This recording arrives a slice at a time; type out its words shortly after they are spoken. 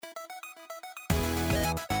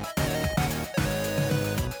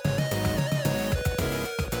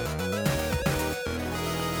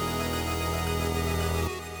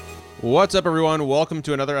What's up, everyone? Welcome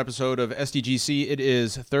to another episode of SDGC. It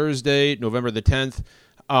is Thursday, November the 10th.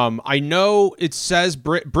 I know it says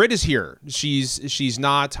Britt is here. She's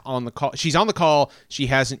not on the call. She's on the call. She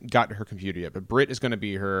hasn't gotten her computer yet, but Britt is going to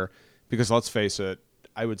be here because, let's face it,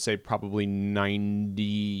 I would say probably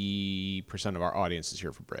 90% of our audience is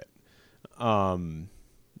here for Britt.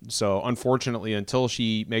 So unfortunately, until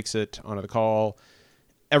she makes it onto the call,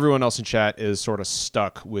 everyone else in chat is sort of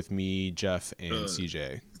stuck with me, Jeff, and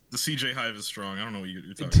CJ. The CJ hive is strong. I don't know what you're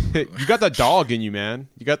talking about. You got that dog in you, man.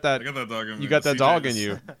 You got that. I got that dog in me. You got that CJ dog in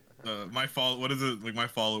you. What is it? Like my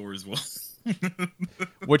followers will.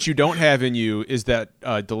 What you don't have in you is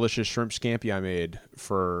that delicious shrimp scampi I made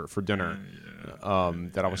for dinner.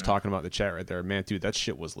 That I was talking about in the chat right there. Man, dude, that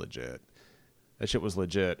shit was legit. I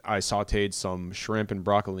sautéed some shrimp and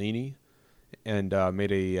broccolini and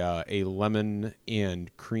made a lemon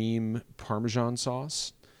and cream Parmesan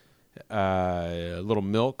sauce. A little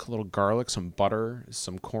milk, a little garlic, some butter,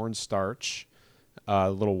 some cornstarch, a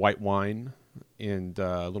little white wine, and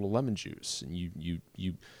a little lemon juice. And you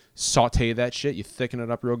saute that shit. You thicken it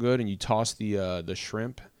up real good, and you toss the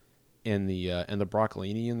shrimp and the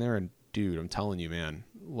broccolini in there. And dude, I'm telling you, man,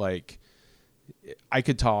 like I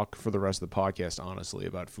could talk for the rest of the podcast honestly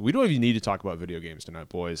about food. We don't even need to talk about video games tonight,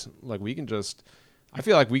 boys. Like we can just. I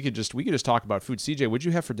feel like we could just talk about food. CJ, what'd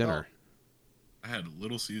you have for dinner? I had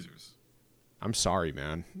Little Caesars. I'm sorry,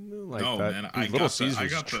 man. Like no, that, man. Little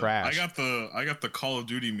Caesars trash. I got the Call of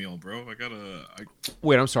Duty meal, bro.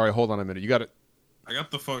 Wait, I'm sorry. Hold on a minute. You got it. I got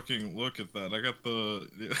the fucking look at that. I got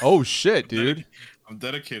the. Oh shit, dude. I'm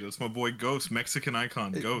dedicated. It's my boy Ghost, Mexican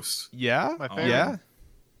icon Ghost. Yeah. Yeah.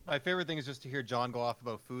 My favorite thing is just to hear John go off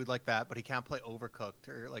about food like that, but he can't play Overcooked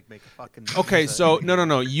or like make a fucking. Okay, so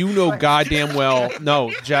no. You know goddamn well.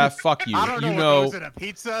 No, Jeff, fuck you. I don't know you what know, goes in a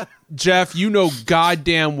pizza. Jeff, you know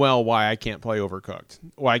goddamn well why I can't play Overcooked.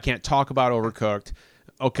 Why I can't talk about Overcooked.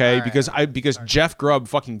 Okay, right. because Jeff Grubb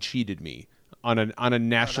fucking cheated me on a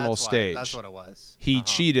national stage. That's what it was. He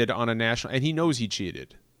cheated on a national, and he knows he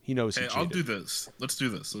cheated. He knows he cheated. I'll do this. Let's do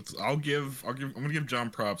this. I'm gonna give John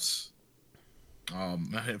props.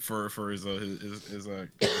 For his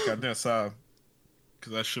goddamn side,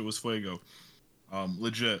 because that shit was fuego.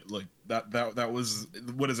 Legit, like that was,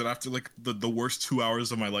 what is it, after like the worst 2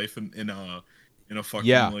 hours of my life in a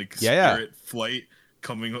fucking Spirit flight,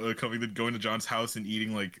 going to John's house and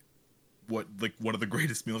eating like one of the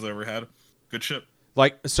greatest meals I ever had. Good shit.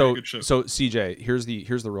 Like so CJ, here's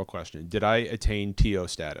the real question: did I attain TO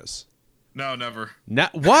status? No, never.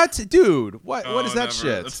 What, dude? What is that never.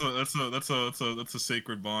 shit? That's a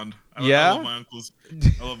sacred bond. I love my uncles.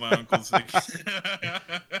 I love my uncles.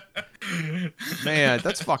 Man,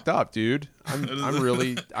 that's fucked up, dude. I'm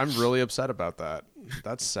really upset about that.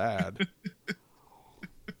 That's sad.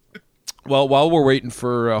 Well, while we're waiting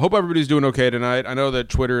for, hope everybody's doing okay tonight. I know that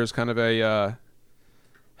Twitter is kind of a,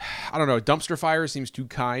 I don't know, dumpster fire seems too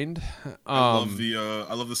kind. I love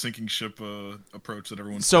the sinking ship approach that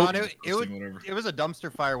everyone's. So it was a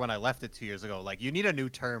dumpster fire when I left it 2 years ago. Like, you need a new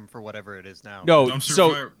term for whatever it is now. No, dumpster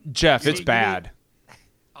so fire. Jeff, it's bad.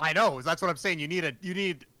 I know. That's what I'm saying. You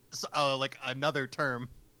need like another term,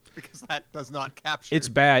 because that does not capture. It's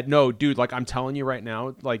bad. No, dude. Like, I'm telling you right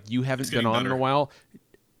now. Like, you haven't been on in a while.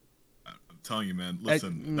 Telling you, man.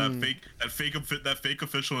 Listen, that fake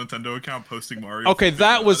official Nintendo account posting Mario. Okay,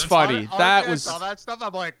 that was funny. That was all that stuff.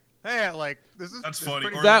 I'm like, hey, like that's funny.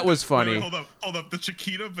 That was funny. Wait, hold up. The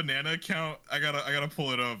Chiquita banana account. I gotta pull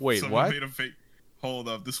it up. Wait, someone what? Made a fake. Hold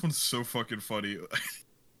up. This one's so fucking funny.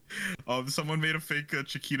 Someone made a fake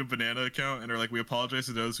Chiquita banana account, and they're like, "We apologize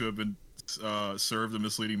to those who have been served a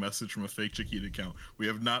misleading message from a fake Chiquita account. We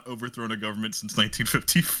have not overthrown a government since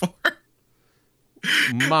 1954."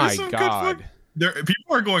 My God.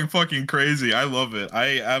 People are going fucking crazy. I love it.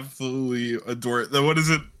 I absolutely adore it. What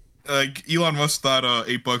is it? Like, Elon Musk thought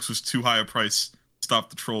 $8 was too high a price to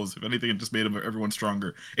stop the trolls. If anything, it just made everyone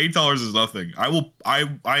stronger. $8 is nothing. I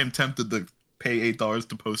am tempted to pay $8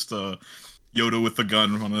 to post Yoda with the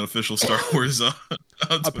gun on an official Star Wars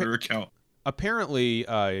Twitter account. Apparently,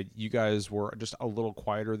 you guys were just a little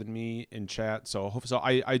quieter than me in chat, so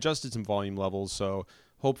I adjusted some volume levels. So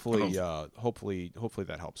hopefully that helps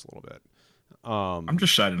a little bit. I'm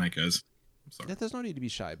just shy tonight, guys. I'm sorry. There's no need to be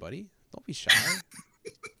shy, buddy. Don't be shy.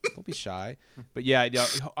 Don't be shy. But yeah,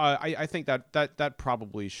 I think that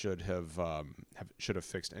probably should have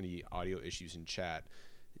fixed any audio issues in chat.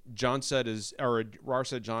 John said Rar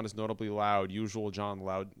said John is notably loud. Usual John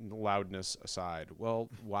loudness aside. Well,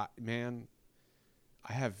 what, man?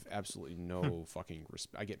 I have absolutely no fucking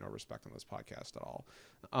respect. I get no respect on this podcast at all.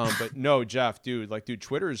 But no, Jeff, dude,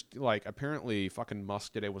 Twitter's like, apparently fucking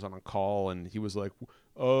Musk today was on a call and he was like,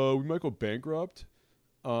 we might go bankrupt.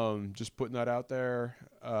 Just putting that out there.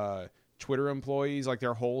 Twitter employees, like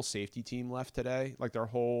their whole safety team left today. Like their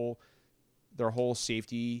whole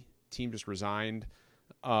safety team just resigned.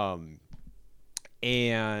 And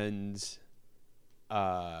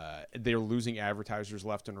they're losing advertisers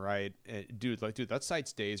left and right. Dude, that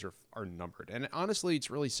site's days are numbered. And honestly,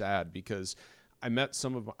 it's really sad because I met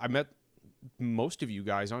most of you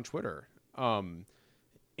guys on Twitter. And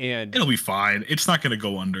it'll be fine. It's not going to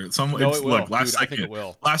go under. It will. Look, last Dude, I think it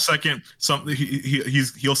will. second, something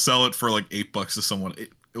he'll sell it for like $8 to someone.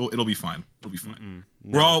 It'll be fine. It'll be fine.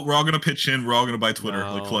 No. We're all going to pitch in. We're all going to buy Twitter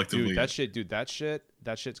like collectively. Dude, that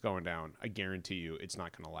shit's going down. I guarantee you, it's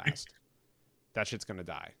not going to last. That shit's going to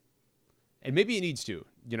die. And maybe it needs to,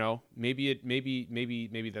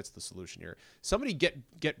 maybe that's the solution here. Somebody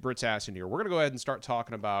get Britt's ass in here. We're going to go ahead and start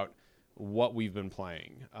talking about what we've been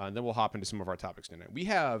playing. And then we'll hop into some of our topics tonight. We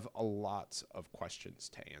have a lot of questions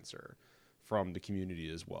to answer from the community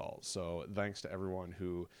as well. So thanks to everyone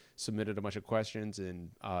who submitted a bunch of questions in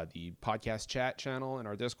the podcast chat channel and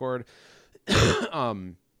our Discord.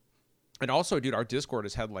 And also, dude, our Discord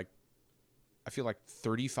has had I feel like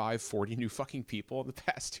 35, 40 new fucking people in the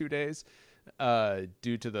past 2 days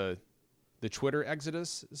due to the Twitter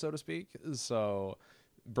exodus, so to speak. So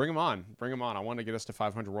bring them on. I want to get us to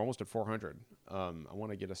 500. We're almost at 400. I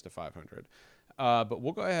want to get us to 500. But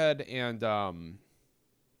we'll go ahead and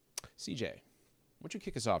CJ, why don't you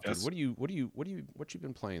kick us off, dude? Yes. What you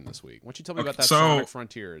been playing this week? Why don't you tell me about that so, Sonic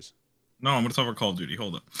Frontiers? No, I'm going to talk about Call of Duty.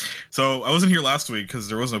 Hold up. So I wasn't here last week because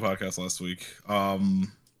there was no podcast last week.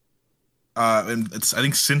 And it's, I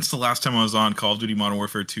think since the last time I was on, Call of Duty Modern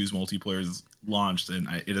Warfare 2's multiplayer has launched, and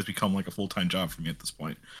it has become like a full-time job for me at this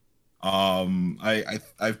point.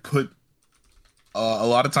 I've put a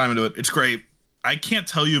lot of time into it. It's great. I can't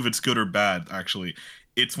tell you if it's good or bad, actually.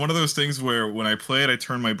 It's one of those things where when I play it, I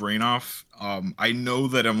turn my brain off. I know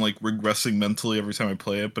that I'm like regressing mentally every time I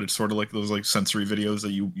play it, but it's sort of like those like sensory videos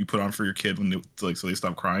that you put on for your kid when they so they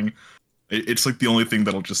stop crying. It's like the only thing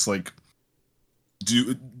that'll just like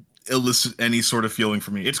elicit any sort of feeling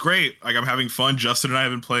for me. It's great. Like I'm having fun. Justin and I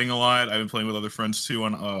have been playing a lot. I've been playing with other friends too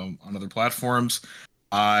on other platforms.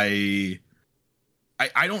 I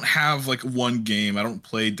don't have like one game. I don't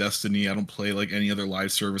play Destiny. I don't play like any other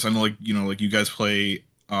live service. I know like you guys play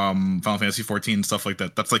Final Fantasy 14 and stuff like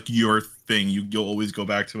that. That's like your thing. You'll always go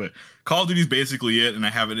back to it. Call of Duty is basically it, and I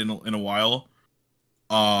haven't in a while.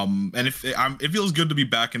 And it feels good to be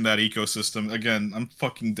back in that ecosystem again. I'm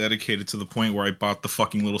fucking dedicated to the point where I bought the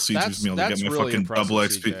fucking little Caesar's meal to get my really fucking double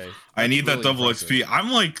XP. CJ. I need that double XP. I'm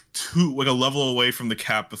like a level away from the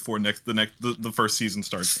cap before the first season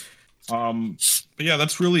starts. But yeah,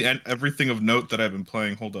 that's really everything of note that I've been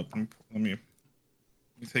playing. Hold up, let me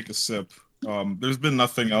take a sip. There's been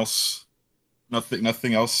nothing else. Nothing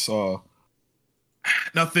else.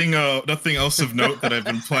 Nothing else of note that I've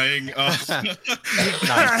been playing.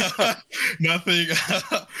 Nothing.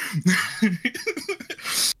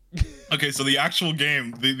 Okay, so the actual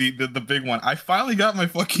game, the big one. I finally got my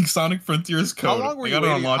fucking Sonic Frontiers code. How long were you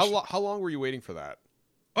waiting? How long were you waiting for that?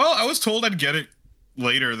 Well, I was told I'd get it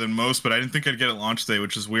later than most, but I didn't think I'd get it launch day,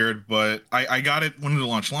 which is weird. But I got it when did it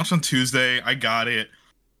launch? Launched on Tuesday. I got it.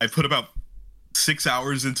 I put about 6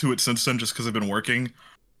 hours into it since then, just because I've been working.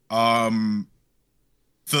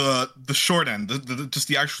 The short end,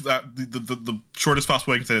 the shortest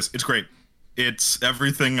possible way I can say this. It's great. It's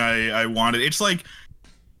everything I wanted. It's like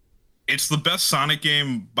it's the best Sonic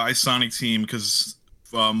game by Sonic Team because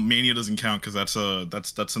Mania doesn't count because that's a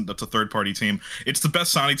third party team. It's the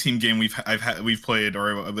best Sonic Team game we've played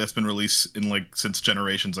or that's been released in like since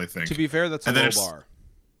Generations, I think. To be fair, that's a low bar.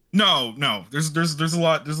 No. There's a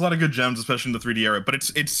lot of good gems, especially in the 3D era. But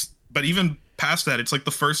but even past that, it's like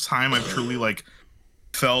the first time I've truly like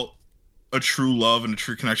felt a true love and a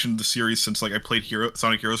true connection to the series since like I played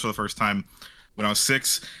Sonic Heroes for the first time when I was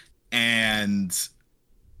 6, and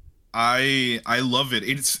I love it.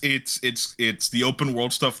 It's the open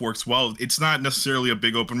world stuff works well. It's not necessarily a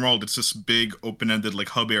big open world. It's just big open-ended like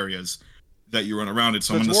hub areas that you run around it.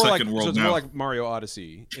 So I'm in the second world now. So it's more like Mario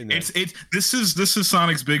Odyssey. This is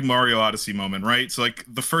Sonic's big Mario Odyssey moment, right? So like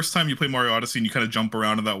the first time you play Mario Odyssey and you kind of jump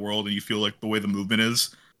around in that world and you feel like the way the movement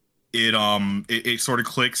is, it sort of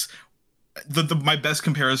clicks. My best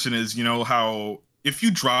comparison is, how if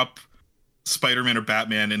you drop Spider-Man or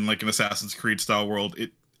Batman in like an Assassin's Creed style world,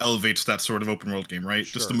 it elevates that sort of open world game, right?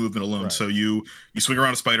 Sure. Just the movement alone. Right. So you swing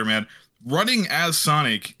around a Spider-Man, running as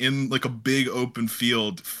Sonic in like a big open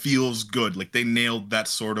field feels good. Like they nailed that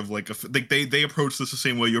sort of like they approach this the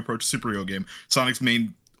same way you approach a superhero game. Sonic's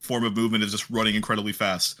main form of movement is just running incredibly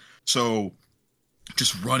fast. So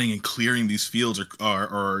just running and clearing these fields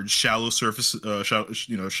are shallow surface,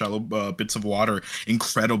 shallow bits of water.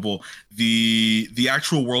 Incredible. The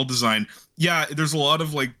actual world design. Yeah, there's a lot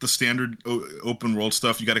of like the standard open world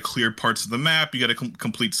stuff. You got to clear parts of the map. You got to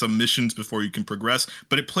complete some missions before you can progress.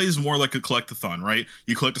 But it plays more like a collectathon, right?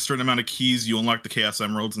 You collect a certain amount of keys, you unlock the Chaos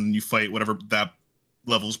Emeralds, and you fight whatever that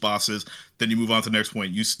level's boss is. Then you move on to the next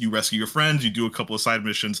point. You rescue your friends. You do a couple of side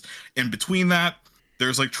missions. In between that,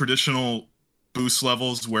 there's like traditional boost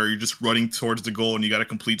levels where you're just running towards the goal, and you got to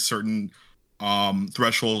complete certain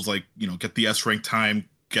thresholds, like get the S rank time,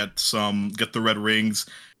 get the red rings.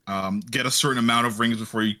 Get a certain amount of rings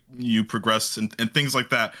before you progress and things like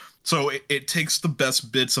that. So it takes the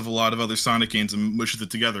best bits of a lot of other Sonic games and mushes it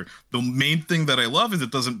together. The main thing that I love is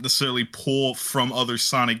it doesn't necessarily pull from other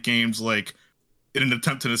Sonic games like in an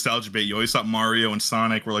attempt to nostalgia bait. You always thought Mario and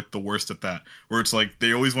Sonic were like the worst at that, where it's like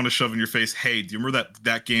they always want to shove in your face, hey, do you remember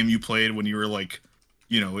that game you played when you were like,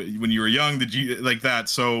 when you were young? Did you like that?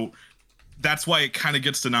 So that's why it kind of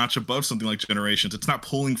gets the notch above something like Generations. It's not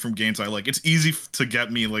pulling from games I like. It's easy to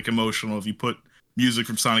get me like emotional if you put music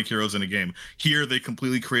from Sonic Heroes in a game. Here, they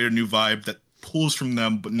completely create a new vibe that pulls from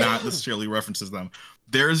them, but not necessarily references them.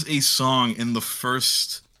 There's a song in the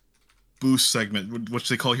first boost segment, which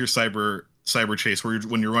they call here Cyber Chase, where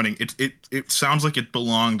when you're running, it sounds like it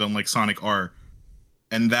belonged on like Sonic R,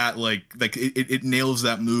 and that like it nails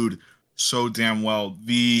that mood so damn well.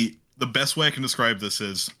 The best way I can describe this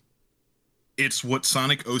is, it's what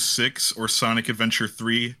Sonic 06 or Sonic Adventure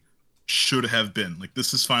 3 should have been. Like,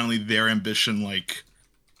 this is finally their ambition, like,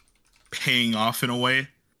 paying off in a way.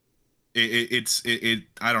 It's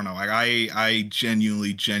I don't know. I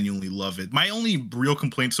genuinely love it. My only real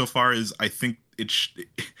complaint so far is I think it's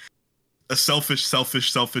a selfish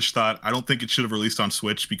thought. I don't think it should have released on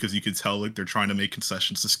Switch, because you could tell like they're trying to make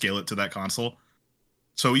concessions to scale it to that console.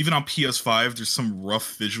 So even on PS5, there's some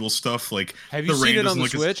rough visual stuff. Like, have you seen it on the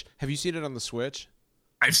Switch? Have you seen it on the Switch?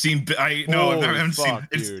 I've seen. I haven't seen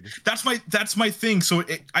it. Dude. That's my thing. So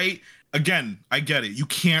I get it. You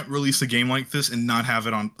can't release a game like this and not have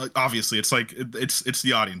it on. Obviously, it's like it's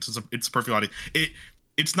the audience. It's a perfect audience.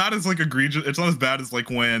 It's not as like egregious. It's not as bad as like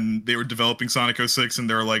when they were developing Sonic 06 and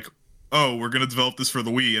they're like, oh, we're gonna develop this for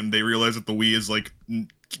the Wii, and they realize that the Wii is like,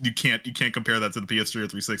 you can't compare that to the PS3 or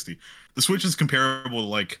 360. The Switch is comparable to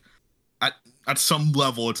like at some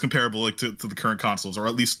level, it's comparable like to the current consoles, or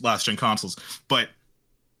at least last gen consoles. But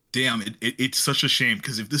damn, it's such a shame,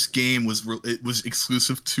 because if this game was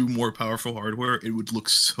exclusive to more powerful hardware, it would look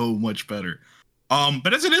so much better.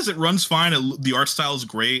 But as it is, it runs fine. The art style is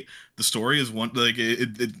great. The story is one like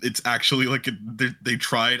it's actually like they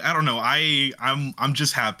tried. I don't know. I'm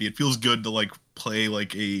just happy. It feels good to like play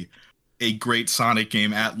like a great Sonic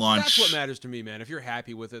game at launch. That's what matters to me, man. If you're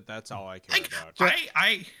happy with it, that's all I care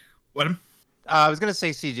about. What? I was gonna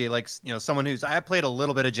say, CJ, like someone I played a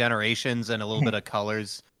little bit of Generations and a little bit of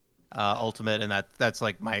Colors Ultimate, and that's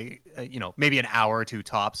like my maybe an hour or two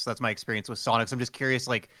tops. That's my experience with Sonic. So I'm just curious,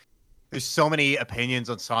 like, there's so many opinions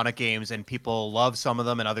on Sonic games, and people love some of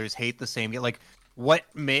them, and others hate the same game. Like,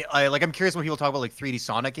 I'm curious when people talk about like 3D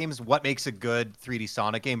Sonic games, what makes a good 3D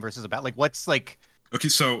Sonic game versus a bad? Like, what's like? Okay,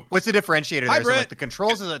 so what's the differentiator Hi, there? So, Britt. like, the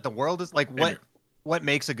controls, is it the world is like what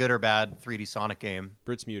makes a good or bad 3D Sonic game?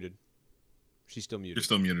 Britt's muted. She's still muted. You're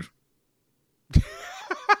still muted.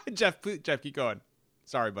 Jeff, keep going.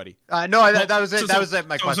 Sorry, buddy. No, that was it. That was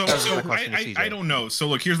my question. I don't know. So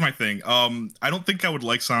look, here's my thing. I don't think I would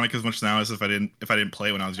like Sonic as much now as if I didn't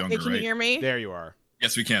play when I was younger. Hey, can you hear me? There you are.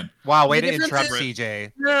 Yes, we can. Wow, way The to difference interrupt, is-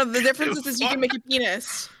 CJ. No, the difference is you can make a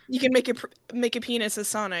penis. You can make a penis as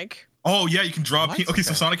Sonic. Oh yeah, you can draw. What? Okay,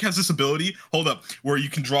 so Sonic has this ability. Hold up, where you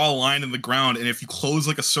can draw a line in the ground, and if you close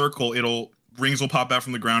like a circle, rings will pop out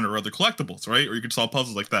from the ground or other collectibles, right? Or you can solve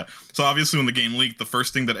puzzles like that. So obviously, when the game leaked, the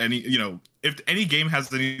first thing that if any game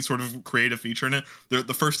has any sort of creative feature in it,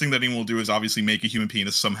 the first thing that anyone will do is obviously make a human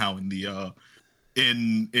penis somehow in the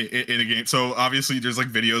in a game. So obviously, there's like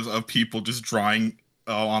videos of people just drawing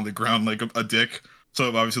on the ground like a dick. So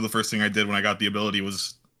obviously, the first thing I did when I got the ability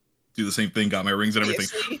was do the same thing, got my rings and everything.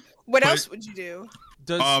 Obviously. What else would you do?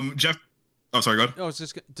 Jeff. Oh, sorry. Go ahead. No, it's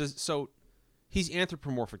just so. He's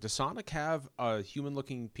anthropomorphic. Does Sonic have a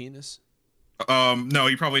human-looking penis? No,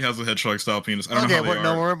 he probably has a hedgehog style penis. I don't know how they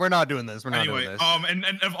are. We're not doing this. We're not doing this. And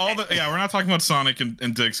of all the we're not talking about Sonic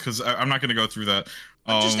and dicks, because I'm not going to go through that.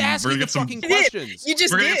 I'm just asking the fucking questions. You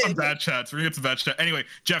just We're gonna did. get some bad chats. Anyway,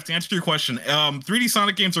 Jeff, to answer your question, 3D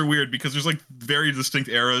Sonic games are weird because there's like very distinct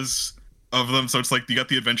eras of them. So it's like you got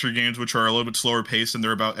the adventure games, which are a little bit slower paced and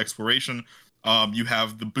they're about exploration. You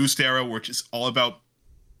have the boost era, which is all about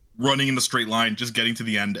running in a straight line, just getting to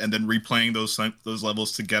the end, and then replaying those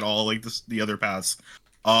levels to get all like the other paths.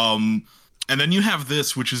 And then you have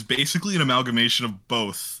this, which is basically an amalgamation of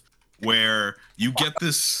both, where you get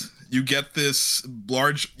this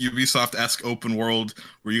large Ubisoft-esque open world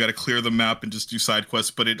where you got to clear the map and just do side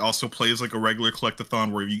quests, but it also plays like a regular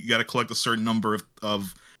collectathon where you got to collect a certain number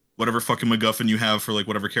of whatever fucking MacGuffin you have for like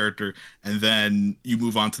whatever character, and then you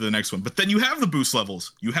move on to the next one. But then you have the boost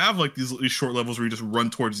levels. You have like these short levels where you just run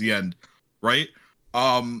towards the end, right?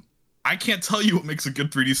 I can't tell you what makes a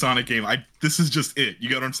good 3D Sonic game. This is just it. You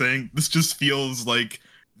get what I'm saying? This just feels like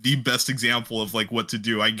the best example of like what to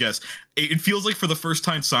do, I guess. It feels like for the first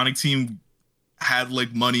time Sonic Team had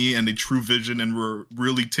like money and a true vision and were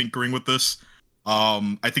really tinkering with this.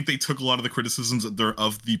 I think they took a lot of the criticisms of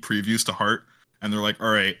the previews to heart, and they're like,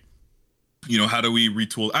 all right, you know, how do we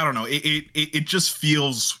retool? I don't know. It just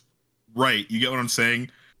feels right. You get what I'm saying?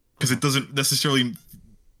 Because it doesn't necessarily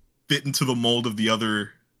fit into the mold of the other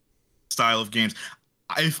style of games.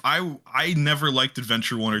 I never liked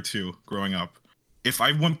Adventure 1 or 2 growing up. If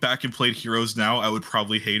I went back and played Heroes now, I would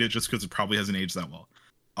probably hate it just because it probably hasn't aged that well.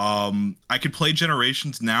 I could play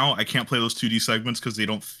Generations now. I can't play those 2D segments because they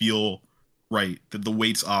don't feel right. The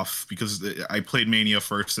weight's off because I played Mania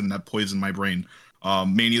first and that poisoned my brain.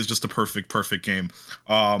 Mania is just a perfect game.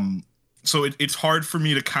 So it's hard for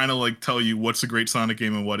me to kind of like tell you what's a great Sonic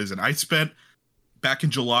game and what isn't. I spent back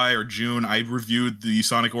in July or June, I reviewed the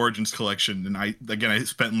Sonic Origins collection, and I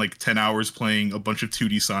spent like 10 hours playing a bunch of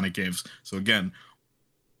 2D Sonic games. So again,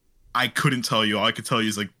 I couldn't tell you. All I could tell you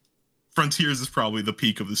is like Frontiers is probably the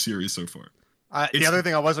peak of the series so far. The other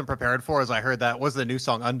thing I wasn't prepared for is I heard that was the new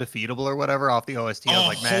song Undefeatable or whatever off the OST. I was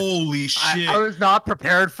like, man, holy shit. I was not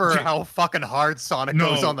prepared for how fucking hard Sonic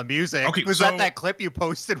goes on the music. Okay, was that clip you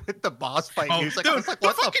posted with the boss fight music? I was like,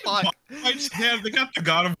 what the fuck? Yeah, they got the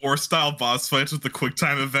God of War style boss fights with the quick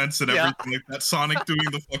time events and everything like that. Sonic doing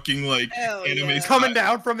the fucking like anime coming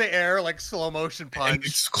down from the air like slow motion punch. And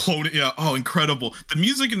exploding. Yeah, incredible. The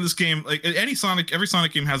music in this game, like every Sonic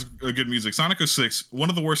game has a good music. Sonic 06, one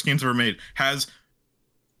of the worst games ever made, has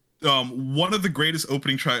one of the greatest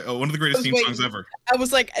theme songs ever. I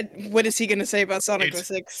was like, what is he gonna say about Sonic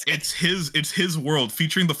 06? It's his world,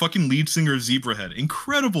 featuring the fucking lead singer of Zebrahead.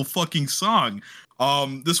 Incredible fucking song.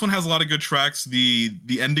 This one has a lot of good tracks. The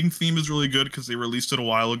ending theme is really good because they released it a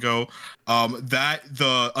while ago.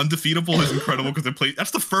 The Undefeatable is incredible because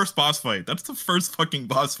that's the first boss fight. That's the first fucking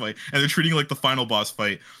boss fight, and they're treating it like the final boss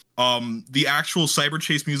fight. The actual Cyber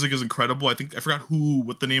Chase music is incredible. I forgot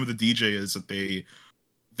what the name of the DJ is that they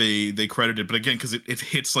credited, but again, because it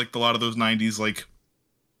hits like a lot of those 90s like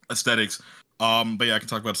aesthetics. But yeah, I can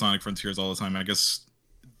talk about Sonic Frontiers all the time. I guess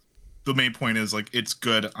the main point is like it's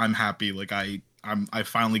good. I'm happy. Like I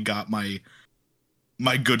finally got my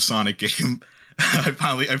good Sonic game.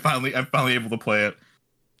 I'm finally able to play it.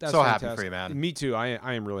 That's so fantastic. Happy for you, man. Me too.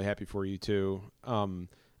 I am really happy for you too.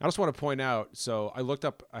 I just want to point out. So I looked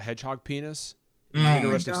up a hedgehog penis.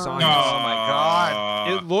 Interesting science. Oh my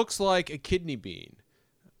god! It looks like a kidney bean.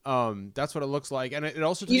 That's what it looks like, and it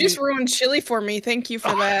also You just ruined chili for me. Thank you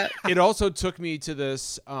for that. it also took me to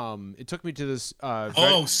this. Thank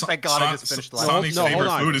God, I just finished live. Sonic's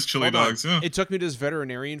favorite food is chili dogs. Yeah. It took me to this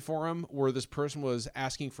veterinarian forum where this person was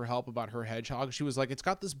asking for help about her hedgehog. She was like, "It's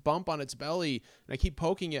got this bump on its belly, and I keep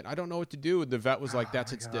poking it. I don't know what to do." And the vet was like,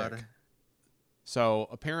 "That's its dick." So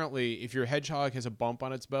apparently, if your hedgehog has a bump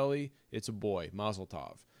on its belly, it's a boy. Mazel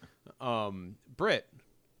tov. Britt,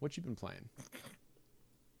 what you been playing?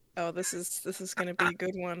 Oh, this is gonna be a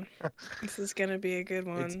good one. This is gonna be a good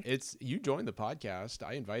one. It's you joined the podcast.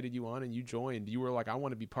 I invited you on, and you joined. You were like, "I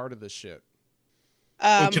want to be part of this shit."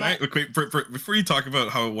 Can I wait, before you talk about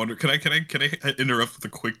how I wonder? Can I interrupt with a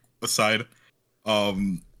quick aside?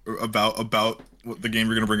 About what the game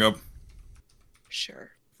you're gonna bring up. Sure.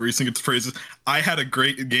 Racing its praises. I had a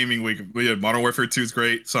great gaming week. We had Modern Warfare 2 is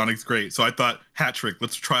great. Sonic's great. So I thought, hat trick.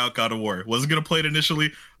 Let's try out God of War. Wasn't gonna play it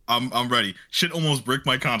initially. I'm ready. Shit almost bricked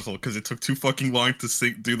my console because it took too fucking long to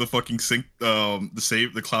do the fucking sync,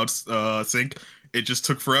 the cloud sync. It just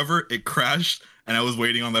took forever. It crashed, and I was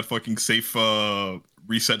waiting on that fucking safe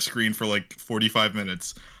reset screen for like 45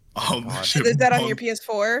 minutes. Is that on your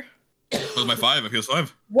PS4? That was my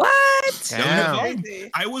PS5. What?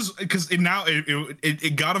 Damn. I was because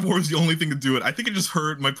it God of War is the only thing to do it. I think it just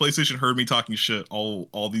my PlayStation heard me talking shit all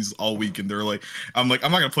week, and they're like, I'm not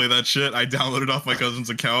gonna play that shit. I downloaded off my cousin's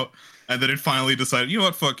account, and then it finally decided, you know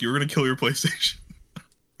what, fuck you, we're gonna kill your PlayStation.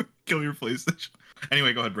 Kill your PlayStation.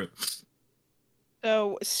 Anyway, go ahead, Britt.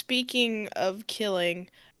 So speaking of killing,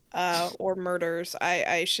 or murders.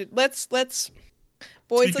 I should let's boys,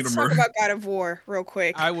 Speaking let's of talk murder. about God of War real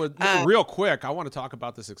quick. I would real quick. I want to talk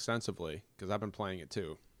about this extensively because I've been playing it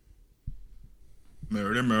too.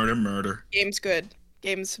 Murder. Game's good.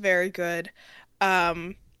 Game's very good.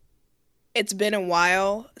 It's been a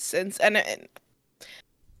while since, and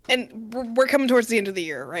we're coming towards the end of the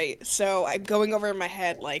year, right? So I'm going over in my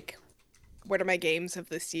head like, what are my games of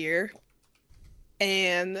this year?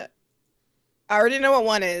 And I already know what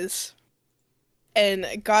one is. And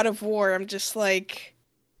God of War, I'm just like,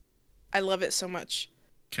 I love it so much.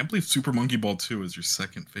 Can't believe Super Monkey Ball 2 is your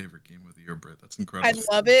second favorite game of the year, Britt. That's I incredible.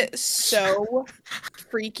 love it so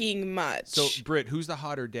freaking much. So, Britt, who's the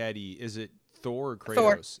hotter daddy? Is it Thor or Kratos?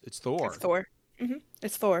 Thor. It's Thor. It's Thor.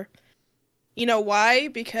 It's Thor. You know why?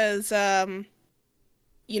 Because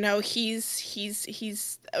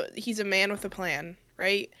he's a man with a plan,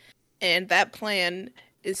 right? And that plan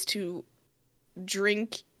is to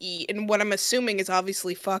drink, eat, and what I'm assuming is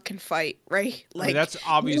obviously fuck and fight, right? I mean, that's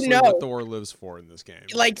obviously know, what Thor lives for in this game.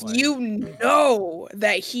 like you know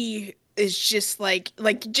that he is just like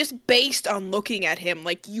just based on looking at him,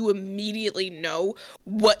 like you immediately know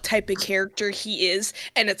what type of character he is,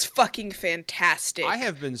 and it's fucking fantastic. I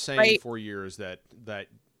have been saying right? for years that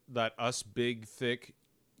us big, thick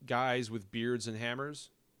guys with beards and hammers,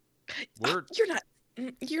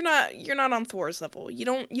 you're not on Thor's level. You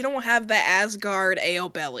don't have the Asgard ale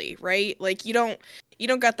belly, right? Like you don't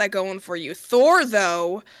got that going for you. Thor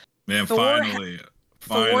though, Man, Thor finally.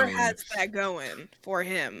 Thor has that going for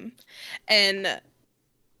him. And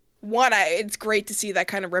it's great to see that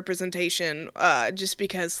kind of representation, just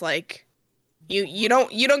because like you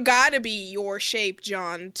don't gotta be your shape,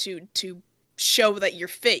 John, to show that you're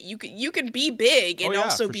fit. You can be big and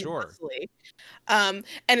also be muscly. And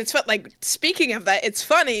it's fun, like speaking of that, it's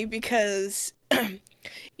funny because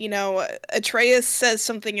Atreus says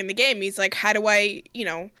something in the game. He's like, how do I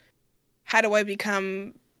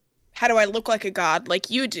look like a god like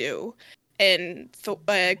you do? And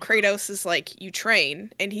Kratos is like, you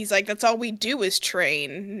train. And he's like, that's all we do is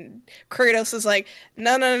train. Kratos is like,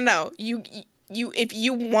 no. You if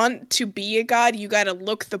you want to be a god, you gotta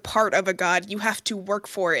look the part of a god. You have to work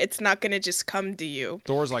for it. It's not gonna just come to you.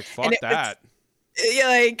 Thor's like, fuck that.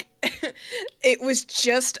 Like, it was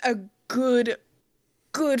just a good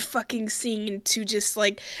fucking scene to just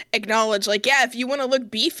like acknowledge, like, yeah, if you want to look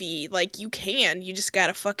beefy, like you can, you just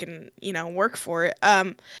gotta fucking work for it.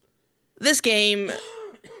 This game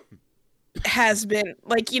has been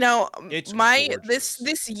like, It's gorgeous.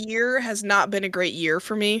 this year has not been a great year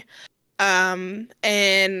for me. And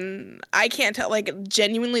I can't tell, like,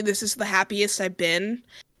 genuinely, this is the happiest I've been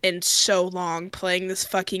in so long playing this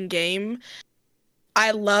fucking game.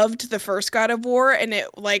 I loved the first God of War, and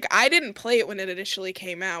I didn't play it when it initially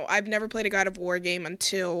came out. I've never played a God of War game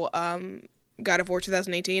until God of War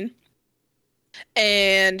 2018.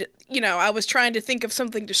 And, I was trying to think of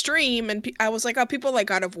something to stream, and I was like, oh, people like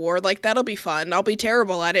God of War, like, that'll be fun. I'll be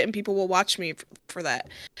terrible at it, and people will watch me for that.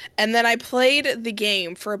 And then I played the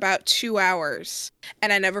game for about 2 hours,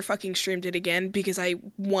 and I never fucking streamed it again because I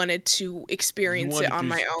wanted to experience it on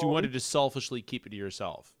my own. You wanted to selfishly keep it to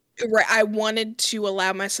yourself. Right, I wanted to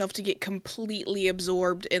allow myself to get completely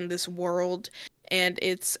absorbed in this world, and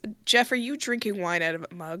it's... Jeff, are you drinking wine out of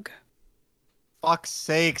a mug? Fuck's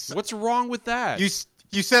sakes. What's wrong with that?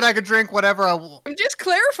 You said I could drink whatever I want. I'm just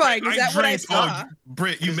clarifying, is that what I saw?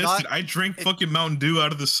 Britt, you It's missed not- it. I drank fucking Mountain Dew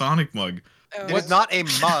out of the Sonic mug. Oh. It is not a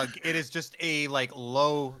mug. It is just a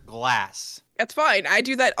low glass. That's fine, I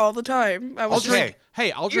do that all the time. I'll was drink.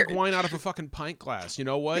 Hey, I'll drink Here. wine out of a fucking pint glass. You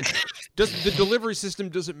know what? The delivery system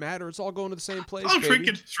doesn't matter. It's all going to the same place. I'll drink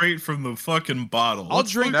baby. it straight from the fucking bottle. I'll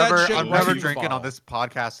drink that shit I'm right never from the drinking on bottle. this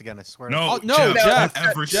podcast again, I swear. No, no, Jeff, don't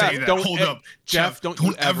ever Jeff, say that. don't Hold e- up. Jeff, don't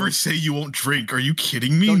you ever ever- say you won't drink. Are you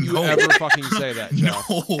kidding me? Don't you No. ever fucking say that, Jeff.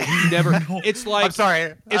 No. You never. No. It's like I'm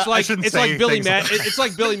sorry. It's I like shouldn't it's say like Billy things It's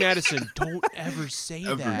like Billy Madison. Don't ever say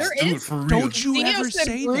Ever. that. There Dude, is- for real. Don't you Theo ever said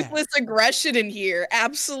say that. ruthless aggression in here.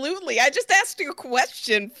 Absolutely. I just asked you a question.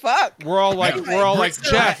 Fuck. We're all like, Yeah. we're all like,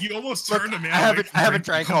 Britt, Jeff. You almost Look, turned a man I away from haven't drinking.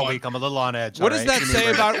 drank Come all on. week. I'm a little on edge. What all does right? that Give me a say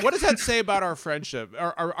break. about what does that say about our friendship?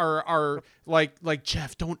 Our like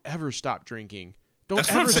Jeff, don't ever stop drinking. Don't That's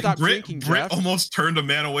what I'm ever saying. stop Britt drinking, Britt Jeff. almost turned a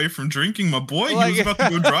man away from drinking. My boy, Like- he was about to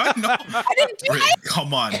go dry. No, I didn't do Britt, it.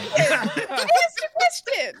 come on. I asked a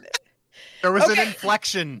question. There was Okay. an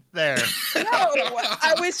inflection there. No,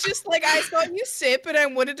 I was just like, I saw you sip, and I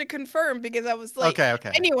wanted to confirm because I was like,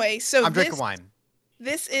 Okay. Anyway, so I'm drinking wine.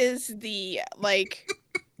 This is the like.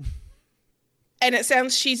 and it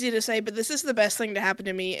sounds cheesy to say, but this is the best thing to happen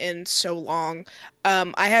to me in so long.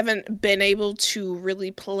 I haven't been able to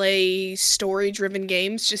really play story-driven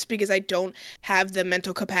games just because I don't have the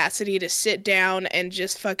mental capacity to sit down and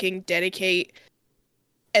just fucking dedicate.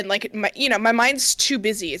 And like my mind's too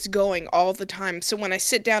busy. It's going all the time. So when I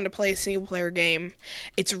sit down to play a single-player game,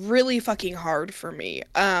 it's really fucking hard for me.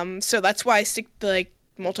 So that's why I stick to like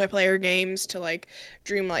multiplayer games, to like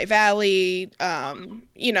Dreamlight Valley,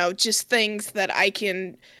 just things that I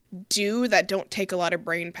can do that don't take a lot of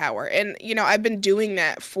brain power. And I've been doing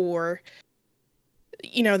that for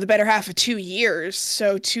the better half of 2 years.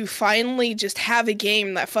 So to finally just have a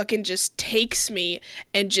game that fucking just takes me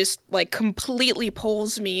and just like completely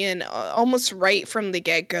pulls me in almost right from the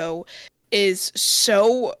get-go is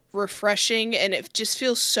so refreshing, and it just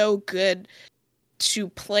feels so good to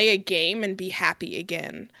play a game and be happy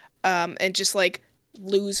again, and just like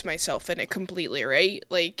lose myself in it completely, right?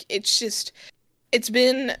 Like it's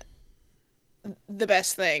been the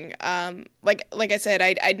best thing. Like I said,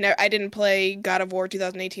 I didn't play God of War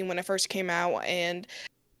 2018 when it first came out, and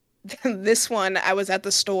this one I was at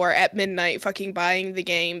the store at midnight fucking buying the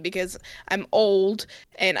game because I'm old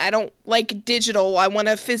and I don't like digital. I want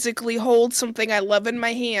to physically hold something I love in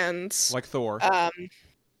my hands. Like Thor.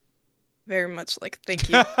 Very much like, thank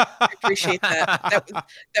you. I appreciate that.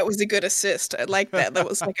 That was a good assist. I like that. That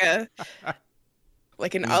was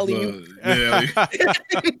like an alley-oop. Yeah.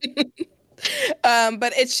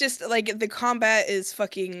 But it's just like the combat is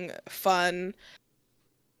fucking fun.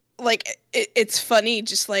 Like it's funny,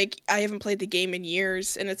 just like I haven't played the game in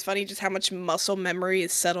years, and it's funny just how much muscle memory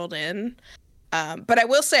is settled in. But I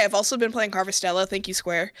will say I've also been playing Harvestella. Thank you,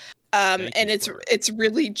 Square. It's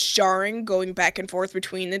really jarring going back and forth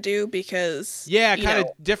between the two because kind of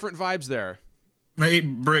different vibes there. Hey,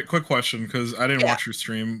 Britt, quick question, because I didn't watch your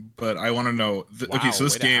stream, but I want to know. Okay, so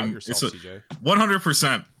this game, it's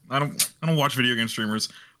 100%. I don't watch video game streamers.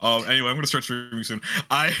 Anyway, I'm gonna start streaming soon.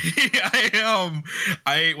 What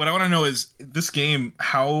I want to know is this game,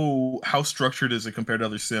 how structured is it compared to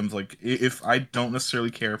other sims? Like, if I don't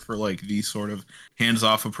necessarily care for like the sort of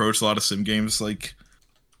hands-off approach a lot of sim games like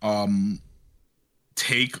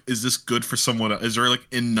is this good for someone? Is there like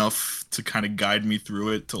enough to kind of guide me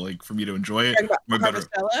through it to like for me to enjoy it?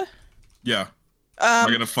 Yeah. Am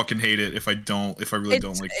I gonna fucking hate it if I really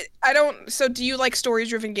don't like it? I don't. So do you like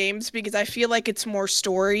story-driven games? Because I feel like it's more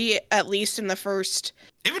story, at least in the first.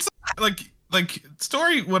 If it's like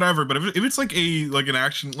story, whatever. But if it's like an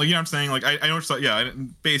action, like, you know what I'm saying? Like I know it's like, yeah,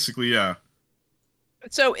 basically, yeah.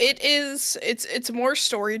 So it's more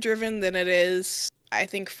story-driven than it is, I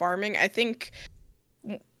think, farming. I think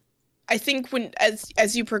when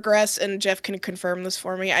as you progress, and Jeff can confirm this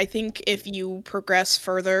for me, I think if you progress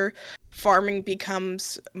further, farming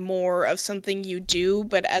becomes more of something you do.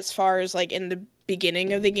 But as far as like in the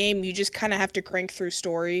beginning of the game, you just kind of have to crank through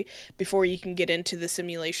story before you can get into the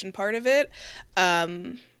simulation part of it,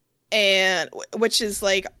 and which is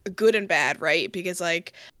like good and bad, right? Because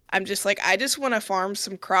like I'm just like, I just want to farm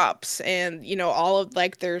some crops, and all of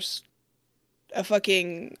like there's a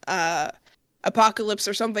fucking apocalypse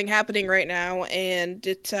or something happening right now, and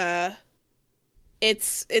it's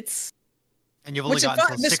and you've only got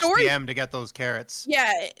until 6 p.m. to get those carrots.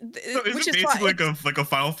 Yeah, so is it basically like a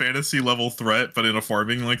Final Fantasy level threat, but in a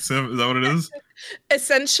farming like sim? Is that what it is?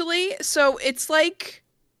 Essentially. So it's like,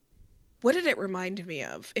 what did it remind me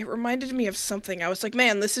of? It reminded me of something. I was like,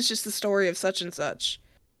 man, this is just the story of such and such.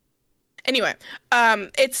 Anyway,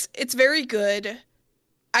 it's very good.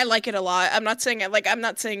 I like it a lot. I'm not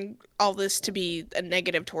saying all this to be a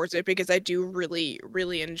negative towards it, because I do really,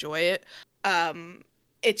 really enjoy it.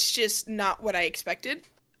 It's just not what I expected.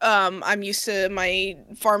 I'm used to my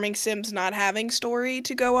farming sims not having story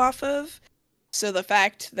to go off of. So the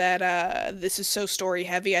fact that this is so story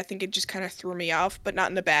heavy, I think it just kind of threw me off, but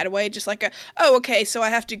not in a bad way. Just like okay, so I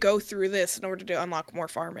have to go through this in order to unlock more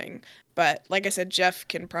farming. But like I said, Jeff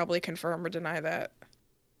can probably confirm or deny that.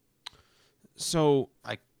 So,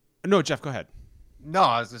 no, Jeff, go ahead. No,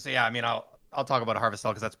 I was gonna say, yeah. I mean, I'll talk about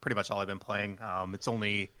Harvestella because that's pretty much all I've been playing. It's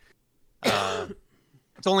only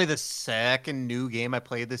the second new game I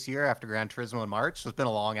played this year after Gran Turismo in March. So it's been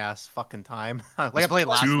a long ass fucking time. Like I played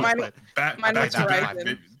last month, but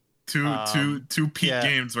two peak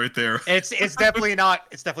games right there. It's definitely not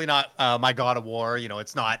my God of War.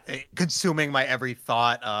 It's not consuming my every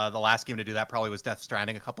thought. The last game to do that probably was Death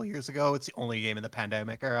Stranding a couple years ago. It's the only game in the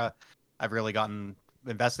pandemic era I've really gotten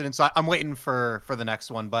invested in. So I'm waiting for the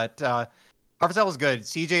next one. But Harvestella is good.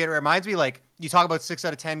 CJ, it reminds me, like, you talk about 6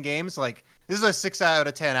 out of 10 games. Like, This is a 6 out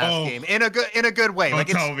of 10 ass Oh. game in a good way. Don't Like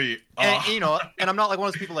it's tell me. and, Oh. you know, and I'm not like one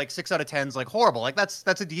of those people like 6 out of 10's like horrible. Like that's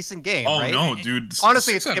a decent game. Oh, right? no, dude.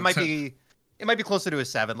 Honestly, 6 out it of might 10. be closer to a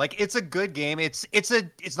 7. Like it's a good game. It's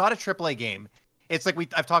not a AAA game. It's like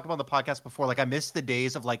I've talked about on the podcast before. Like I miss the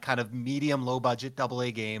days of like kind of medium low budget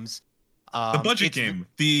AA games. The budget it's- game.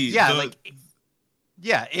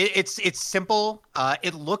 It's simple.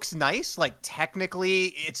 It looks nice. Like technically,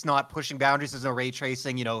 it's not pushing boundaries. There's no ray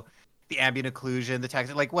tracing. You know, the ambient occlusion, the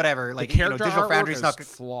text, like whatever. Like the character Digital artwork Foundry's is not.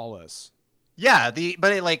 flawless. Yeah,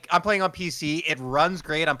 I'm playing on PC. It runs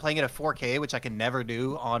great. I'm playing it at 4K, which I can never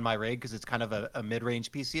do on my rig because it's kind of a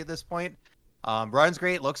mid-range PC at this point. Runs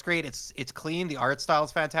great, looks great. It's clean. The art style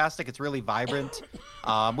is fantastic. It's really vibrant,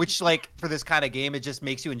 which like for this kind of game, it just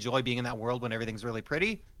makes you enjoy being in that world when everything's really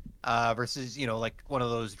pretty. Versus like one of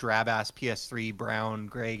those drab ass PS3 brown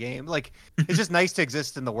gray game. Like it's just nice to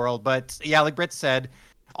exist in the world. But yeah, like Britt said,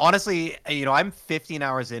 honestly, I'm 15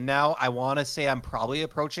 hours in now. I want to say I'm probably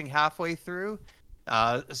approaching halfway through.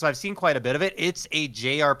 So I've seen quite a bit of it. It's a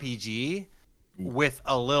JRPG with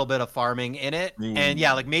a little bit of farming in it. Ooh. And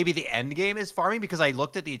yeah, like maybe the end game is farming because I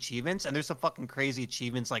looked at the achievements and there's some fucking crazy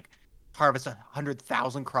achievements like harvest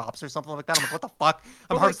 100,000 crops or something like that. I'm like, what the fuck?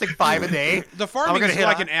 I'm harvesting 5 a day. The farming gonna is hit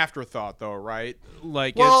like on- an afterthought, though, right?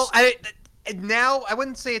 Like, Well, it's, now I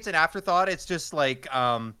wouldn't say it's an afterthought. It's just like it Just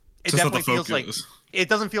not the definitely feels like focus. it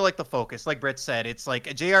doesn't feel like the focus. Like Britt said, it's like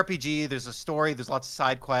a JRPG. There's a story. There's lots of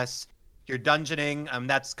side quests. You're dungeoning.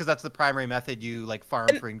 That's because that's the primary method you like farm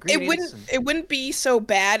for ingredients. It wouldn't be so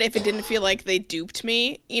bad if it didn't feel like they duped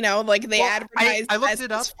me. Like they Well, advertised I looked as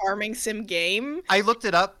it up. this farming sim game. I looked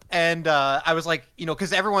it up and I was like,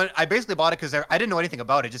 because I basically bought it because I didn't know anything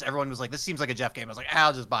about it. Just everyone was like, this seems like a Jeff game. I was like,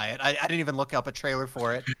 I'll just buy it. I didn't even look up a trailer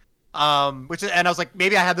for it. And I was like,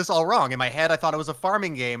 maybe I had this all wrong. In my head, I thought it was a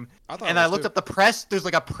farming game. And I looked up the press. There's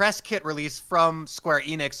like a press kit release from Square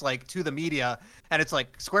Enix, like to the media. And it's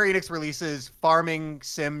like Square Enix releases farming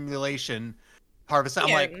simulation harvest. I'm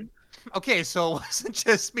like, okay, so it wasn't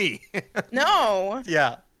just me. No.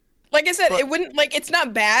 Yeah. Like I said, But- it wouldn't it's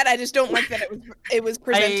not bad. I just don't like that it was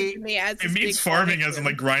presented to me as It this means big farming as in sim.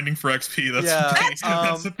 like grinding for XP. That's Yeah,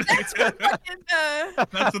 what they, that's what they, Fucking,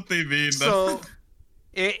 that's what they mean. So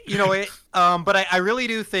but I really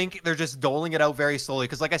do think they're just doling it out very slowly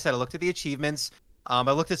because like I said, I looked at the achievements. I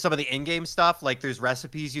looked at some of the in-game stuff, like there's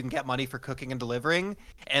recipes you can get money for cooking and delivering,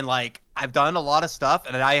 and like I've done a lot of stuff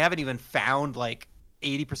and I haven't even found like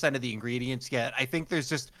 80% of the ingredients yet. I think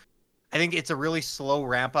it's a really slow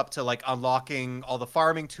ramp up to like unlocking all the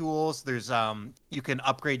farming tools. There's you can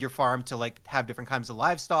upgrade your farm to like have different kinds of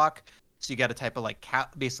livestock. So you get a type of like cow,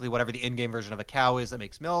 basically whatever the in-game version of a cow is that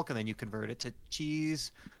makes milk, and then you convert it to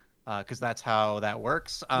cheese, because that's how that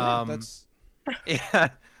works. that's Yeah,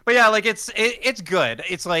 but yeah, like it's good.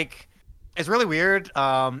 It's like it's really weird.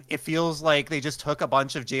 It feels like they just took a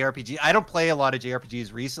bunch of JRPG. I don't play a lot of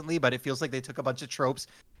JRPGs recently, but it feels like they took a bunch of tropes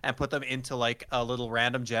and put them into like a little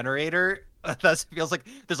random generator. That feels like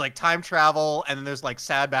there's like time travel, and then there's like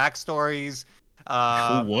sad backstories.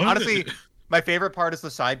 What? Honestly, my favorite part is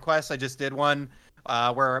the side quest. I just did one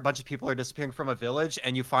where a bunch of people are disappearing from a village,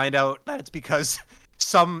 and you find out that it's because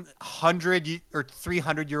some 100 or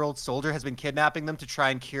 300-year-old soldier has been kidnapping them to try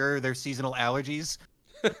and cure their seasonal allergies.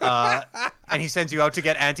 And he sends you out to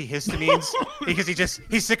get antihistamines because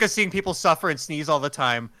he's sick of seeing people suffer and sneeze all the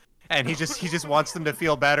time, and he just wants them to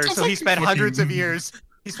feel better. So he spent hundreds of years.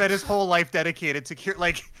 He spent his whole life dedicated to cure.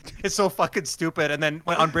 Like, it's so fucking stupid. And then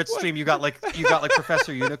on Brit's stream, you got like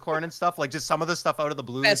Professor Unicorn and stuff. Like just some of the stuff out of the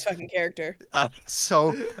blue. Best fucking character.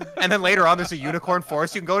 And then later on, there's a unicorn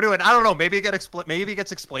forest you can go to, and I don't know, maybe it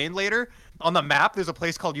gets explained later. On the map, there's a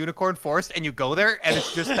place called Unicorn Forest, and you go there, and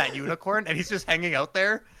it's just that unicorn, and he's just hanging out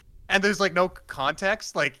there. And there's like no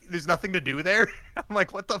context, like there's nothing to do there. I'm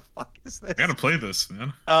like, what the fuck is this? I gotta play this,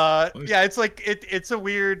 man. Yeah, it's like it's a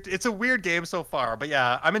weird game so far, but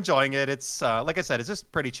yeah, I'm enjoying it. It's like I said, it's just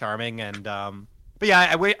pretty charming, and but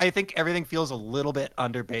yeah, I think everything feels a little bit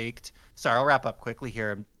underbaked. Sorry, I'll wrap up quickly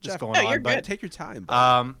here. I'm just Jeff, going no, on, you're but good. take your time.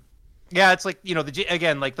 Bud. yeah, it's like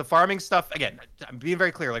again, like the farming stuff. Again, I'm being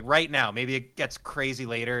very clear. Like right now, maybe it gets crazy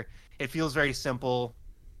later. It feels very simple.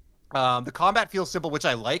 The combat feels simple, which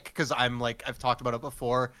I like because I've talked about it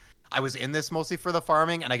before. I was in this mostly for the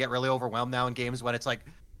farming, and I get really overwhelmed now in games when it's like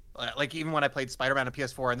even when I played Spider-Man on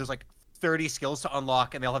PS4, and there's like 30 skills to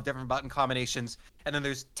unlock, and they all have different button combinations, and then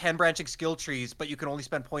there's 10 branching skill trees, but you can only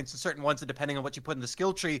spend points in certain ones, and depending on what you put in the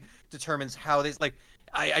skill tree determines how they like.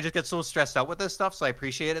 I just get so stressed out with this stuff, so I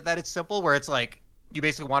appreciate it that it's simple, where it's like you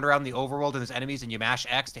basically wander around the overworld and there's enemies, and you mash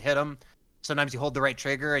X to hit them. Sometimes you hold the right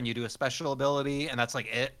trigger and you do a special ability, and that's like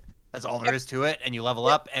it. That's all there is to it, and you level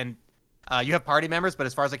up. And You have party members, but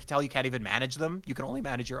as far as I can tell, you can't even manage them. You can only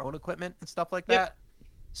manage your own equipment and stuff like that.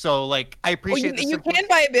 So, like, I appreciate you can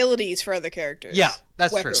buy abilities for other characters. Yeah,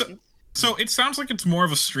 that's Weapons. true. So it sounds like it's more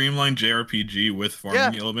of a streamlined JRPG with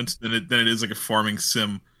farming elements than it is like a farming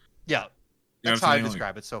sim. Yeah, that's how I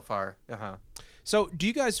describe it so far. So, do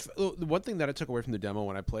you guys? The one thing that I took away from the demo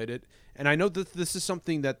when I played it, and I know that this is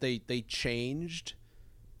something that they changed,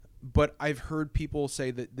 but I've heard people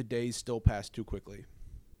say that the days still pass too quickly.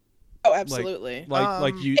 Oh, absolutely.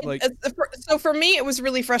 So for me, it was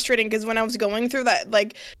really frustrating because when I was going through that,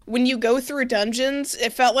 like when you go through dungeons,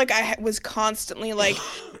 it felt like I was constantly like,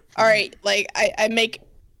 all right, like I make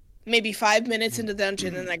maybe 5 minutes into the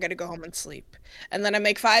dungeon and I gotta go home and sleep. And then I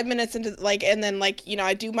make 5 minutes into and then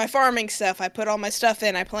I do my farming stuff. I put all my stuff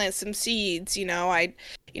in, I plant some seeds, I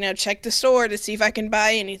check the store to see if I can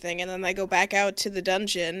buy anything. And then I go back out to the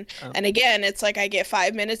dungeon. Oh. And again, it's like I get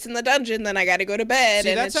 5 minutes in the dungeon, then I gotta go to bed.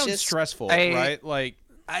 See, and that it's sounds just stressful, right? Like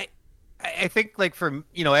I think like for,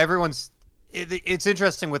 everyone's, it's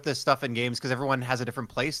interesting with this stuff in games because everyone has a different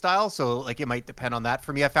play style. So like it might depend on that.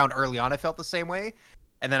 For me, I found early on I felt the same way.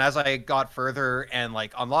 And then as I got further and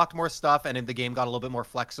like unlocked more stuff and the game got a little bit more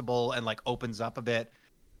flexible and like opens up a bit,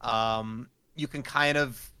 you can kind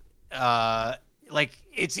of like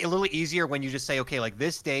it's a little easier when you just say, okay, like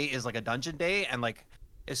this day is like a dungeon day, and like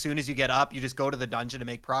as soon as you get up, you just go to the dungeon to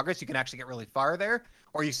make progress. You can actually get really far there.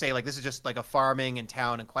 Or you say like this is just like a farming and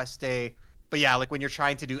town and quest day. But yeah, like when you're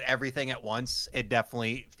trying to do everything at once, it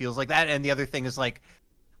definitely feels like that. And the other thing is like,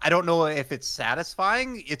 I don't know if it's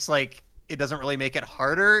satisfying. It's like it doesn't really make it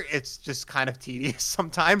harder. It's just kind of tedious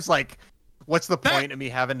sometimes. Like, what's the point of me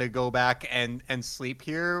having to go back and sleep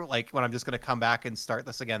here? Like when I'm just going to come back and start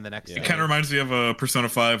this again the next day. It kind of reminds me of a Persona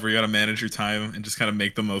 5 where you got to manage your time and just kind of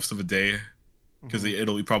make the most of a day because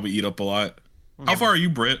it'll probably eat up a lot. How far are you,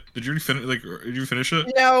 Britt? Did you finish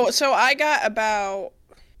it? No, so I got about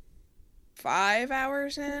 5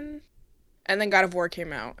 hours in. And then God of War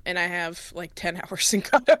came out, and I have like 10 hours in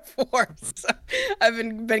God of War. So I've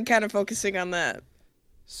been kind of focusing on that.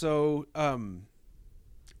 So,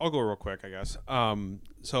 I'll go real quick, I guess.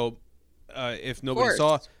 If nobody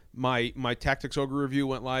saw, my Tactics Ogre review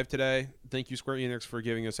went live today. Thank you, Square Enix, for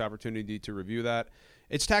giving us opportunity to review that.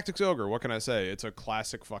 It's Tactics Ogre. What can I say? It's a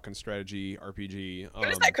classic fucking strategy RPG. When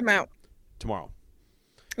does that come out? Tomorrow.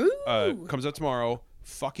 Ooh. Comes out tomorrow.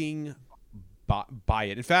 Fucking buy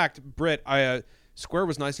it. In fact, Britt, Square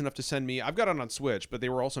was nice enough to send me. I've got it on Switch, but they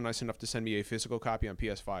were also nice enough to send me a physical copy on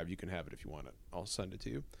PS5. You can have it if you want it. I'll send it to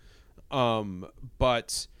you.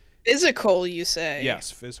 But physical, you say?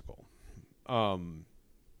 Yes, physical.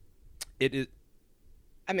 It is.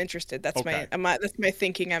 I'm interested. That's okay. That's my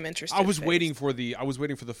thinking. I'm interested. I was waiting for the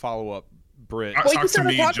follow up. Britt. Well, you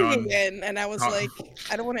started talking again, and I was like,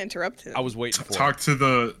 I don't want to interrupt him. I was waiting for talk to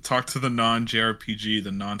the non-JRPG,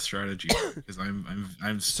 the non-strategy, because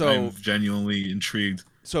I'm genuinely intrigued.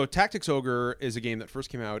 So Tactics Ogre is a game that first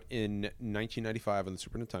came out in 1995 on the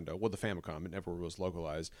Super Nintendo. Well, the Famicom. It never was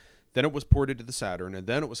localized. Then it was ported to the Saturn, and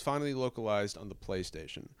then it was finally localized on the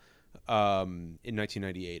PlayStation in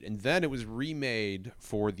 1998. And then it was remade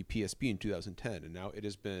for the PSP in 2010, and now it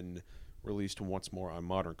has been released once more on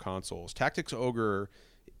modern consoles. Tactics Ogre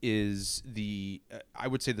is I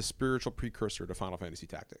would say the spiritual precursor to Final Fantasy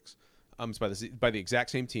Tactics. It's by the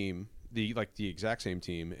exact same team, the exact same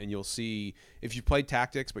team, and you'll see if you played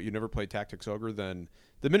Tactics but you never played Tactics Ogre, then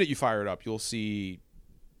the minute you fire it up, you'll see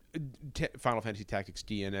Final Fantasy Tactics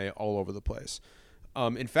DNA all over the place.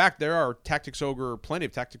 In fact, there are plenty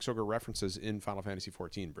of Tactics Ogre references in Final Fantasy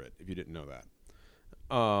 14, Britt, if you didn't know that.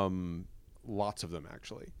 Lots of them,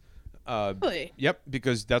 actually. Really? Yep,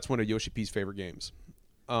 because that's one of Yoshi P's favorite games.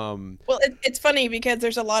 Well, it's funny because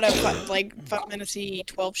there's a lot of Final Fantasy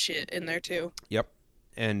 12 shit in there too. Yep,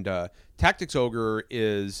 and Tactics Ogre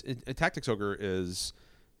is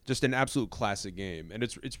just an absolute classic game, and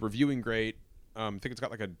it's reviewing great. I think it's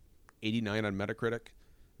got like a 89 on Metacritic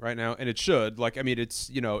right now, and it should. It's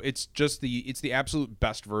the absolute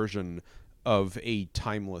best version of a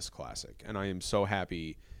timeless classic, and I am so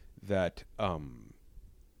happy that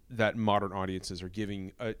that modern audiences are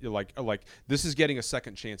giving this is getting a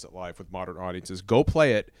second chance at life with modern audiences. Go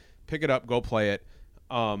play it, pick it up, go play it,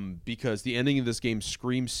 because the ending of this game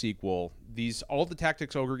screams sequel. All the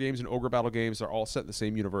Tactics Ogre games and Ogre Battle games are all set in the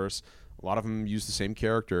same universe. A lot of them use the same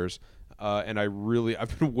characters, and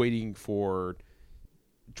I've been waiting for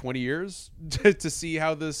 20 years to see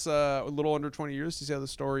how this a little under 20 years to see how the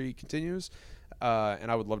story continues,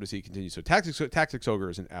 and I would love to see it continue. So Tactics Ogre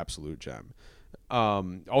is an absolute gem.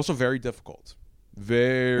 Also very difficult,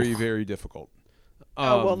 very difficult.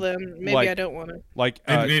 Oh well, then maybe like- I don't want to. like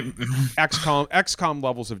Maybe- XCOM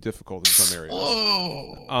levels of difficult in some areas.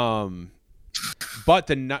 Whoa. But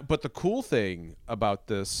the cool thing about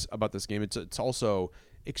this game, it's also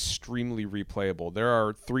extremely replayable. There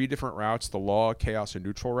are 3 different routes: the law, chaos, and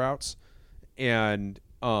neutral routes, and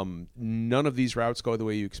none of these routes go the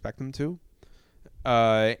way you expect them to.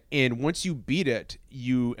 And once you beat it,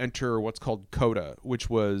 you enter what's called Coda, which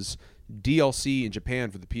was DLC in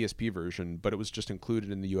Japan for the PSP version, but it was just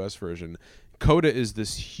included in the US version. Coda is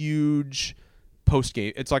this huge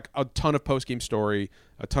post-game. It's like a ton of post-game story,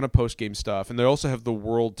 a ton of post-game stuff, and they also have the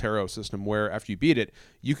World Tarot system where after you beat it,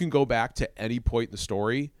 you can go back to any point in the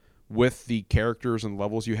story with the characters and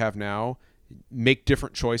levels you have now, make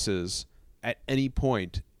different choices at any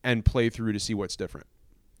point, and play through to see what's different.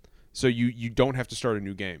 So you don't have to start a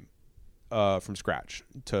new game from scratch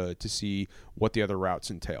to see what the other routes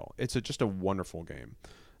entail. It's just a wonderful game.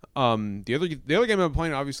 The other game I've been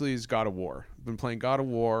playing obviously is God of War. I've been playing God of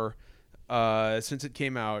War since it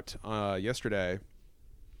came out yesterday,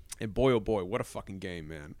 and boy oh boy, what a fucking game,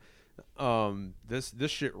 man! This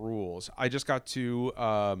shit rules. I just got to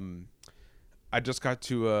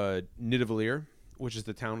Nidavellir, which is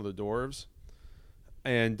the town of the dwarves,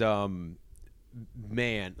 and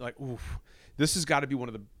man, like, oof, this has got to be one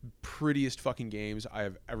of the prettiest fucking games I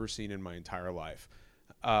have ever seen in my entire life.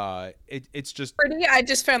 It's just Pretty. I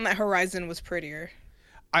just found that Horizon was prettier.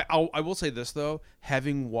 I will say this though,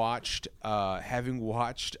 having watched The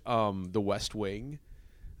West Wing,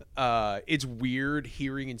 it's weird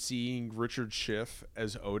hearing and seeing Richard Schiff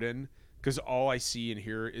as Odin, because all I see and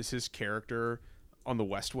hear is his character on The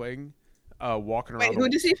West Wing, walking around. Wait, who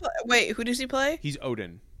does he play? Wait, who does he play? He's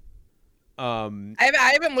Odin.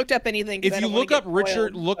 I haven't looked up anything. 'Cause I If you don't wanna look up get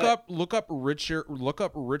Richard, spoiled, look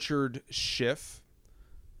up Richard Schiff,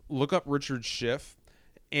 look up Richard Schiff,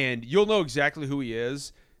 and you'll know exactly who he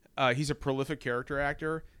is. He's a prolific character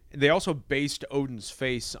actor. They also based Odin's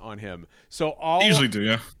face on him. So I usually do,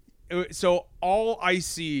 yeah. So all I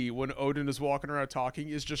see when Odin is walking around talking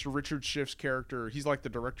is just Richard Schiff's character. He's like the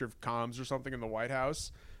director of comms or something in the White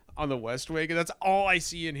House on the West Wing, and that's all I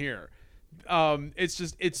see in here.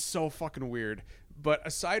 It's so fucking weird. But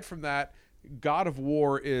aside from that, God of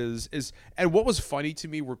War is and what was funny to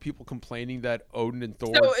me were people complaining that Odin and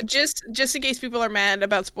Thor. So just in case people are mad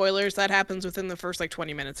about spoilers, that happens within the first like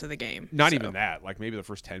 20 minutes of the game. Not so, even that, like maybe the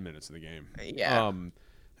first 10 minutes of the game. Yeah.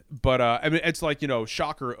 But I mean, it's like,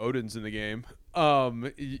 shocker, Odin's in the game. You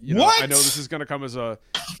know, What? I know this is gonna come as a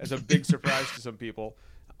big surprise to some people.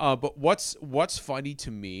 But what's funny to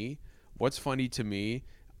me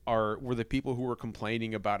were the people who were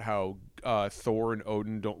complaining about how Thor and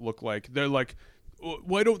Odin don't look like. They're like,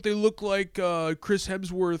 why don't they look like Chris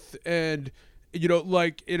Hemsworth? And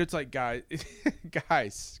and it's like, guys.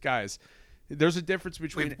 There's a difference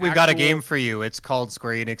between. We've got a game for you. It's called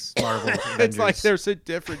Square Enix Marvel Avengers. It's like there's a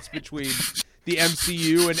difference between the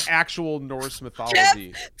MCU and actual Norse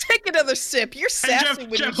mythology. Take another sip. You're sassy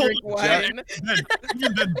when you drink wine.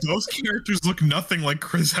 Even then, those characters look nothing like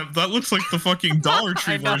Chris Hemsworth. That looks like the fucking Dollar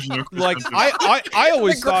Tree version of Chris Like Hemsworth. I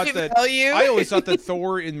always The thought great that value. I always thought that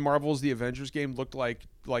Thor in Marvel's The Avengers game looked like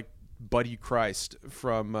Buddy Christ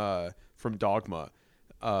from Dogma.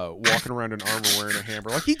 Walking around in armor wearing a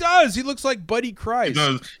hammer. Like he does. He looks like Buddy Christ. He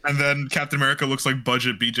does. And then Captain America looks like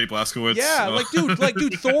Budget BJ Blazkowicz. Yeah, so.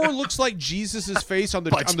 dude, Thor looks like Jesus' face on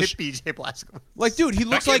the Budget BJ Like, Blazkowicz. dude, he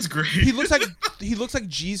looks like game's great. he looks like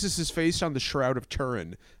Jesus' face on the Shroud of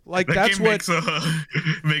Turin. Like That that's game what.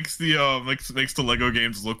 makes the Lego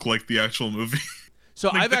games look like the actual movie.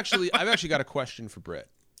 So I've actually got a question for Britt.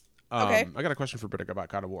 Okay. I got a question for Britt about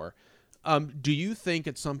God of War. Do you think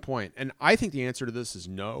at some point, and I think the answer to this is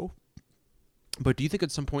no, but do you think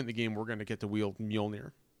at some point in the game we're going to get to wield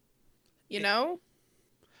Mjolnir?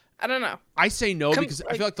 I don't know. I say no because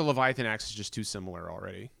I feel like the Leviathan axe is just too similar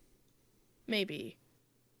already. Maybe.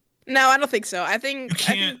 No, I don't think so. I You think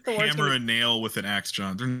can't Thor's hammer gonna- a nail with an axe,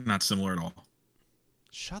 John. They're not similar at all.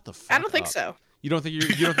 Shut the fuck I don't think up. so. You don't think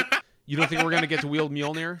you don't think we're going to get to wield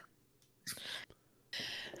Mjolnir?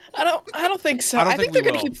 I don't think so. I don't I think think they're we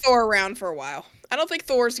gonna will. keep Thor around for a while. I don't think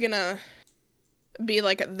Thor's gonna be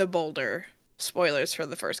like the Boulder. Spoilers for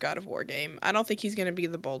the first God of War game. I don't think he's gonna be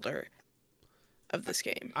the Boulder of this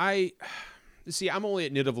game. I see. I'm only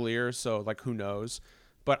at Nidavellir, so like who knows?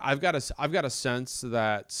 But I've got a sense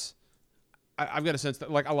that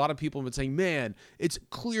like a lot of people have been saying, man, it's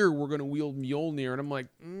clear we're going to wield Mjolnir, and I'm like,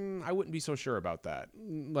 I wouldn't be so sure about that.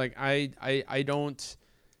 Like I don't,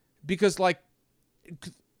 because like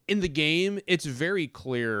in the game it's very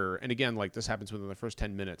clear, and again, like this happens within the first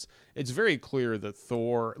 10 minutes. It's very clear that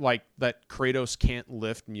that Kratos can't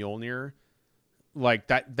lift Mjolnir Like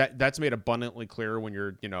that's made abundantly clear when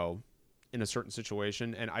you're, you know, in a certain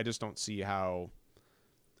situation, and I just don't see how.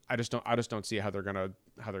 I just don't see how they're gonna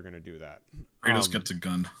do that. Kratos gets a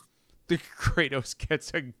gun. The Kratos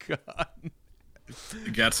gets a gun. The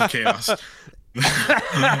Gats of Chaos.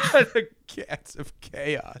 The Cats of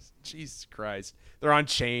Chaos. Jesus Christ. They're on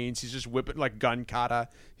chains. He's just whipping like gun kata.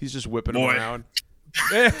 He's just whipping them around.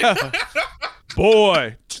 Yeah.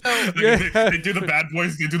 Boy. They do the bad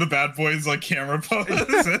boys. They do the bad boys like camera pose.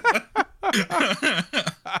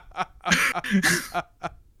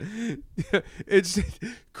 It's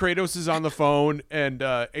Kratos is on the phone and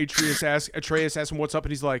Atreus asks him what's up,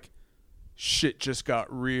 and he's like, shit just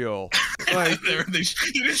got real. Like they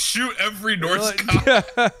just shoot every Norse god.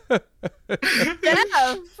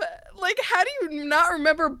 Yeah. Like, how do you not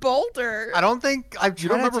remember Boulder? I don't think I'm You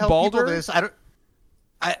trying don't to remember tell Baldur? people this. I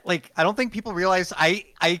don't think people realize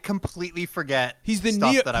I completely forget. He's the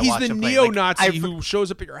stuff that I he's watch the and play. neo-Nazi Like, who shows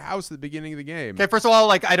up at your house at the beginning of the game. Okay, first of all,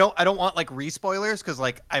 like I don't want like re-spoilers because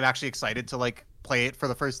like I'm actually excited to like play it for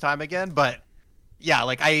the first time again. But yeah,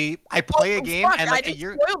 like I play a game fuck, and like I a just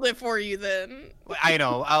year. spoiled it for you then. I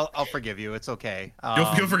know. I'll forgive you. It's okay.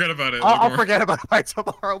 You'll forget about it. I'll forget about it by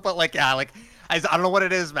tomorrow. But like, yeah, like I don't know what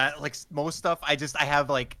it is, man. Like most stuff, I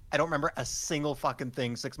have like I don't remember a single fucking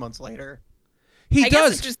thing 6 months later. He I guess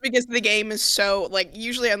does. it's just because the game is so like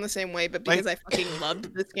usually I'm the same way, but because I fucking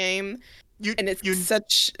loved this game and it's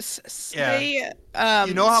such say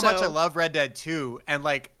you know how much I so- love Red Dead 2, and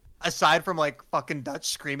like aside from like fucking Dutch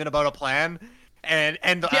screaming about a plan, and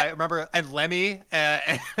I remember and Lemmy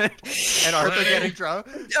and Arthur getting drunk.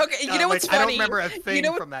 Okay, you know what's like, funny? I don't remember a thing you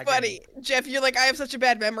know from that what's funny? game. Jeff, you're like, I have such a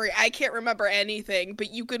bad memory. I can't remember anything,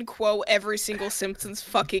 but you can quote every single Simpsons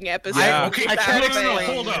fucking episode. Yeah. Okay, I can't without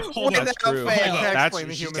explain. fail. Hold up. That's true. I Without can't fail. That's- explain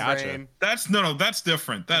the she's human gotcha. brain. That's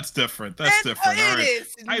different. That's different. It All right.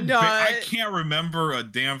 is I not. can't remember a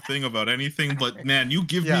damn thing about anything, but man, you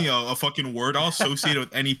give me a fucking word, I'll associate it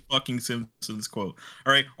with any fucking Simpsons quote.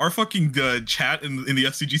 All right, our fucking chat in the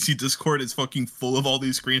SCGC Discord is fucking full of all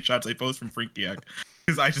these screenshots I post from Freakiac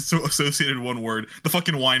because I just so associated one word. The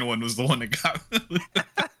fucking wine one was the one that got.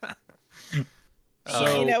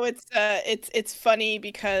 So you know, it's funny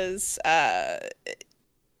because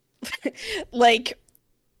like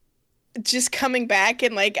just coming back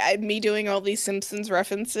and like me doing all these Simpsons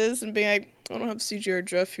references and being like, I don't have CJ or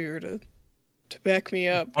Jeff here to back me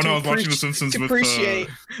up. Oh no, I was watching The Simpsons with appreciate.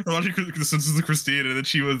 I was watching The Simpsons with Christine, and then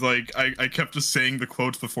she was like, I kept just saying the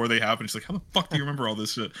quotes before they happened. She's like, how the fuck do you remember all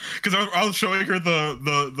this shit? Because I was showing her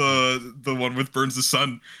the one with Burns'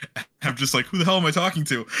 son. I'm just like, who the hell am I talking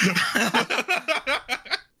to?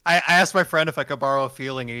 I asked my friend if I could borrow a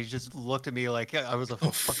feeling, and he just looked at me like I was a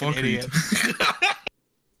fucking fuck idiot.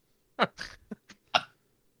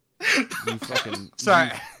 you fucking Sorry.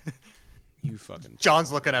 You fucking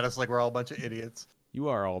John's looking at us like we're all a bunch of idiots. You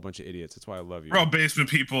are all a bunch of idiots. That's why I love you. We're all basement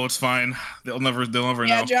people. It's fine. They'll never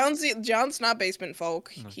Yeah, know. John's not basement folk.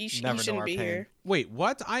 He never know shouldn't our be pain. here. Wait,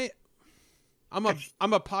 what? I'm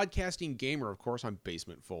a podcasting gamer. Of course, I'm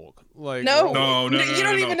basement folk. Like No, No, you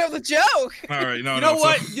don't no. even know the joke. All right, no, You no. know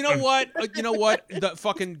what? So, You know what? You know what? The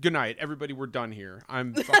fucking good night, everybody. We're done here.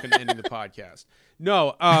 I'm fucking ending the podcast.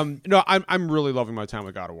 No, no. I'm really loving my time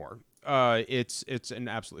with God of War. It's an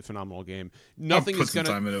absolutely phenomenal game. Nothing's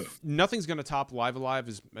gonna top Live Alive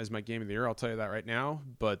as my game of the year. I'll tell you that right now.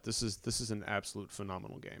 But this is an absolute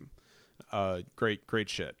phenomenal game. Great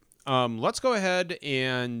shit. Let's go ahead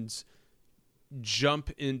and jump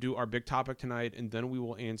into our big topic tonight, and then we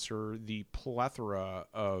will answer the plethora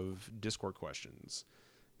of Discord questions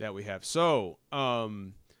that we have. So,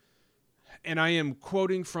 and I am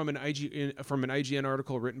quoting from an IGN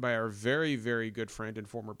article written by our very, very good friend and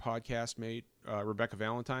former podcast mate, Rebecca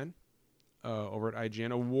Valentine, over at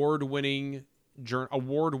IGN, award-winning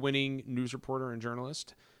news reporter and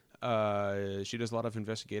journalist. She does a lot of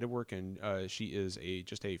investigative work, and she is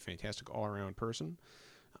just a fantastic all-around person.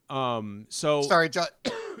 So Sorry, John.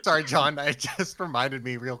 Sorry, John. I just reminded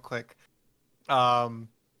me real quick.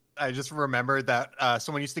 I just remembered that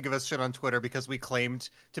someone used to give us shit on Twitter because we claimed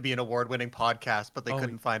to be an award-winning podcast, but they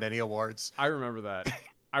couldn't find any awards. I remember that.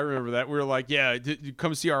 We were like, yeah,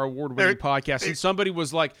 come see our award-winning podcast. And somebody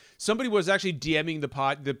was actually DMing the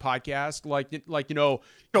podcast, like you know,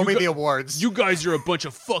 Show me the awards. You guys are a bunch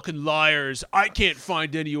of fucking liars. I can't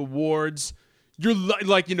find any awards. You're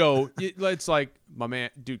like, you know, it's like, my man,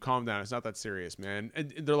 dude, calm down. It's not that serious, man.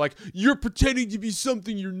 And they're like, you're pretending to be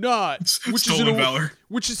something you're not, which Stolen is valor.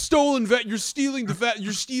 Which is stolen You're stealing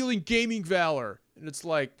you're stealing gaming valor. And it's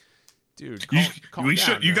like, dude, calm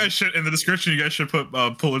down, You man. guys should in the description. You guys should put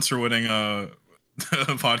Pulitzer winning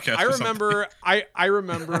podcast. I or something. remember I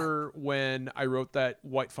remember when I wrote that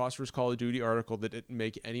White Phosphorus Call of Duty article that didn't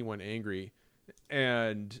make anyone angry,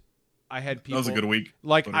 and I had people. That was a good week.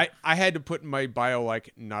 Like But I had to put in my bio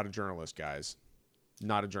like not a journalist, guys,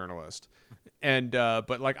 not a journalist, and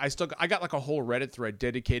but like I got like a whole Reddit thread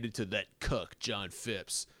dedicated to that cuck John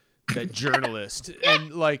Phipps, that journalist,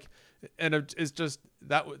 and like. And it's just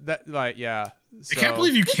that like yeah. So, I can't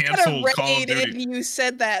believe you canceled Call of Duty. And you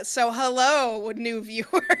said that. So hello, new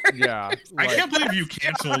viewers. Yeah, I like, can't believe you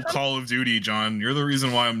canceled Call of Duty, John. You're the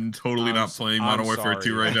reason why I'm totally not playing Modern Warfare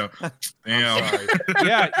 2 right now. Damn.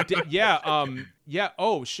 I'm sorry. Yeah.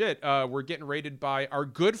 Oh shit. We're getting rated by our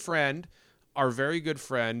good friend, our very good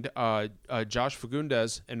friend, Josh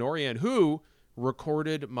Fagundes and Orion, who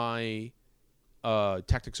recorded my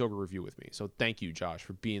Tactics Ogre review with me. So thank you, Josh,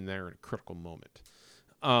 for being there in a critical moment.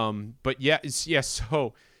 But yeah,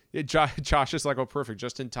 so Josh is like, oh, perfect,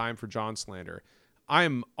 just in time for John slander.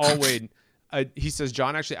 I'm always. He says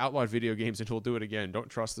John actually outlawed video games and he'll do it again. Don't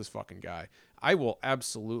trust this fucking guy. I will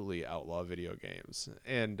absolutely outlaw video games,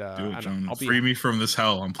 and Do it, John. I'll be Free me from this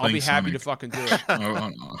hell. I'm playing. I'll be happy Sonic. to fucking do it.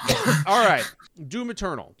 Oh. All right, Doom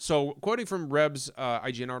Eternal. So quoting from Reb's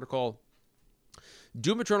IGN article.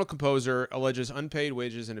 Doom Eternal composer alleges unpaid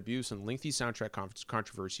wages and abuse and lengthy soundtrack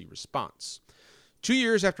controversy response. 2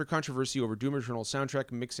 years after controversy over Doom Eternal soundtrack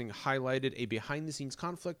mixing highlighted a behind-the-scenes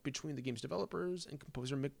conflict between the game's developers and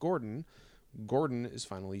composer Mick Gordon, Gordon is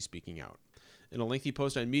finally speaking out. In a lengthy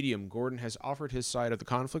post on Medium, Gordon has offered his side of the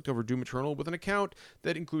conflict over Doom Eternal with an account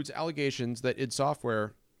that includes allegations that id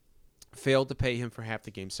Software failed to pay him for half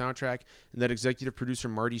the game's soundtrack, and that executive producer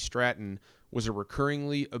Marty Stratton was a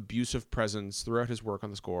recurringly abusive presence throughout his work on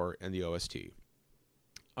the score and the OST.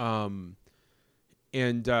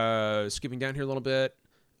 Skipping down here a little bit,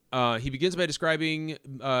 he begins by describing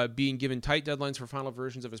being given tight deadlines for final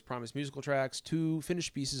versions of his promised musical tracks, 2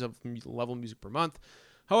 finished pieces of level music per month.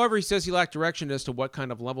 However, he says he lacked direction as to what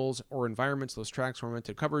kind of levels or environments those tracks were meant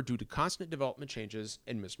to cover due to constant development changes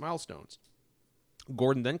and missed milestones.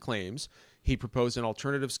 Gordon then claims he proposed an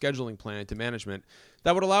alternative scheduling plan to management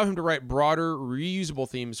that would allow him to write broader, reusable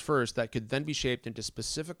themes first that could then be shaped into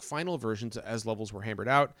specific final versions as levels were hammered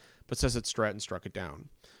out, but says that Stratton struck it down.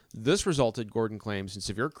 This resulted, Gordon claims, in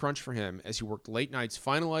severe crunch for him as he worked late nights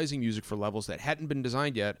finalizing music for levels that hadn't been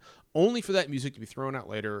designed yet, only for that music to be thrown out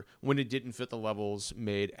later when it didn't fit the levels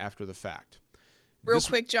made after the fact. Real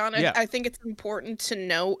quick, John, yeah. I think it's important to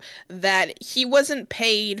note that he wasn't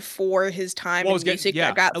paid for his time in music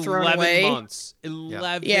that got thrown 11 away. months.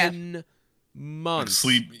 11 months.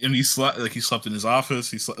 Sleep, and he slept in his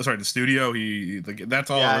office. In the studio.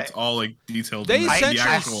 That's all. Yeah, that's all like detailed. They in the essentially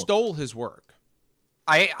actual, stole his work.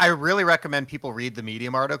 I really recommend people read the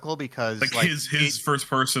Medium article because his first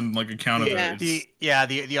person account of Yeah.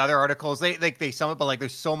 it. The other articles they sum it, but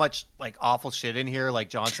there's so much awful shit in here.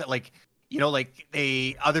 Like John said,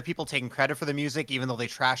 other people taking credit for the music even though they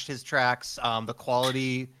trashed his tracks, the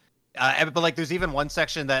quality. But there's even one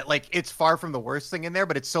section that it's far from the worst thing in there,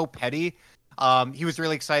 but it's so petty. He was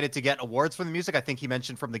really excited to get awards for the music. I think he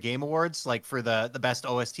mentioned from the Game Awards, for the best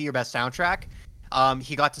OST or best soundtrack.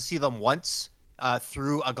 He got to see them once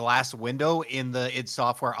through a glass window in the id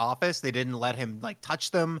Software office. They didn't let him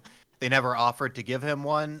touch them. They never offered to give him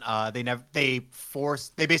one. They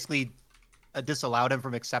basically disallowed him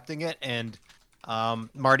from accepting it, and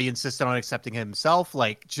Marty insisted on accepting it himself.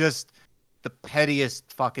 Just the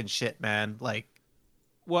pettiest fucking shit, man.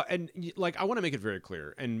 Well, and I want to make it very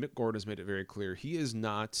clear, and Mick Gordon has made it very clear, he is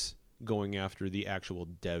not going after the actual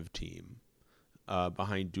dev team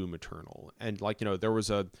behind Doom Eternal. And there was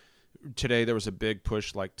a big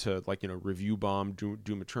push to review bomb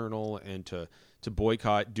Doom Eternal and to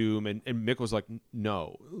boycott Doom, and Mick was like,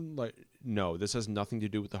 no, this has nothing to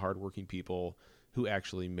do with the hardworking people who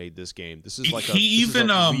actually made this game. This is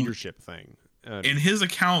a leadership thing. In his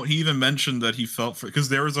account, he even mentioned that he felt for, because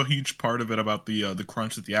there was a huge part of it about the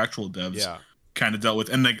crunch that the actual devs kind of dealt with,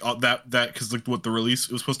 and that because what the release,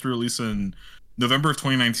 it was supposed to release in November of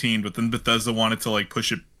 2019, but then Bethesda wanted to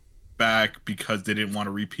push it back because they didn't want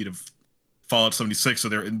a repeat of Fallout 76, so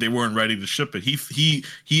they weren't ready to ship it. He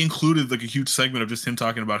included a huge segment of just him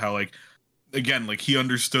talking about how again he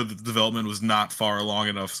understood that the development was not far along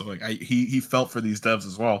enough, so he felt for these devs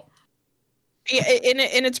as well. Yeah,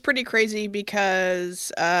 and it's pretty crazy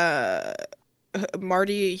because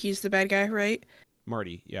Marty, he's the bad guy, right?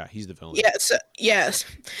 Marty, yeah, he's the villain. Yes.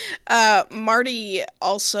 Marty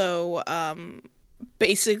also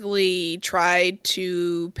basically tried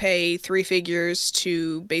to pay 3 figures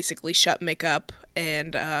to basically shut Mick up,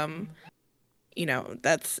 and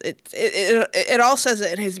that's it all says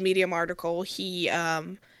it in his Medium article. He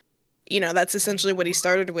that's essentially what he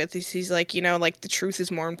started with. He's like, like the truth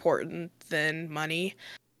is more important than money.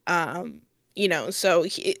 So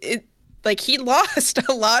he lost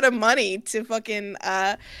a lot of money to fucking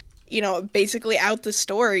basically out the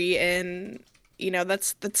story, and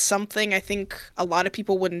that's something I think a lot of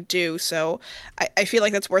people wouldn't do. So I feel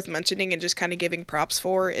like that's worth mentioning and just kind of giving props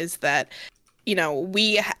for, is that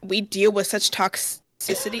we deal with such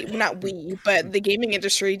toxicity. Not we, but the gaming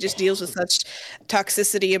industry just deals with such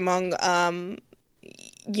toxicity among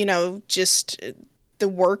just the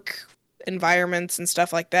work environments and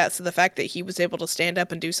stuff like that. So the fact that he was able to stand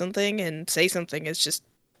up and do something and say something is just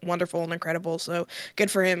wonderful and incredible. So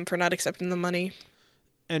good for him for not accepting the money.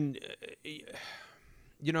 And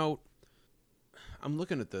I'm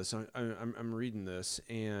looking at this. I'm reading this,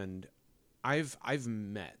 and I've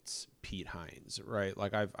met Pete Hines, right?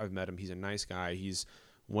 Like I've met him. He's a nice guy. He's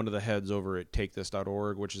one of the heads over at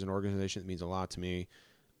TakeThis.org, which is an organization that means a lot to me.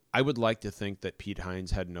 I would like to think that Pete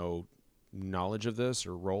Hines had no knowledge of this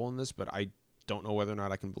or role in this, but I don't know whether or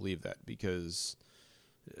not I can believe that, because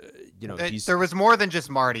there was more than just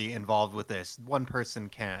Marty involved with this. One person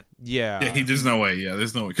can't. Yeah. There's no way. Yeah,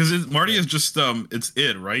 there's no way, because Marty is just it's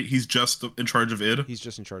id, right? He's just in charge of id. He's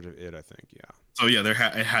just in charge of id, I think. Yeah. So yeah,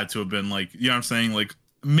 it had to have been like, what I'm saying, like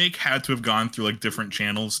Mick had to have gone through like different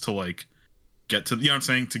channels to like get to, what I'm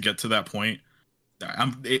saying, to get to that point.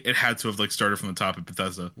 It had to have like started from the top of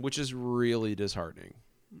Bethesda, which is really disheartening.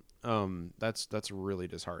 That's really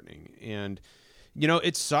disheartening, and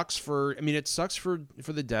it sucks for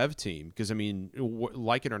the dev team, because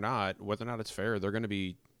like it or not, whether or not it's fair, they're going to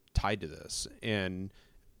be tied to this, and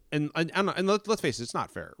let's face it, it's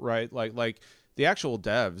not fair, right? Like the actual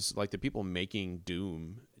devs, like the people making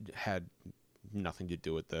Doom, had nothing to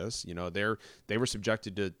do with this. They were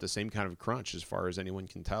subjected to the same kind of crunch as far as anyone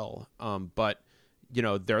can tell. But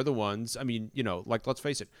they're the ones. Like, let's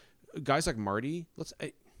face it, guys like Marty,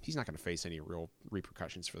 he's not going to face any real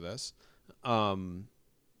repercussions for this.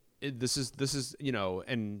 This is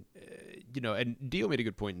and Dio made a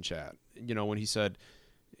good point in chat, when he said,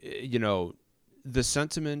 the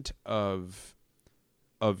sentiment of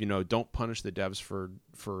don't punish the devs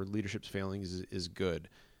for leadership's failings is good,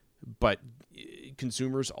 but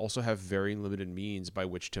consumers also have very limited means by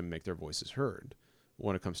which to make their voices heard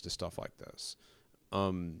when it comes to stuff like this.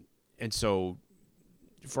 And so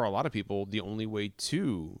for a lot of people, the only way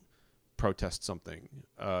to protest something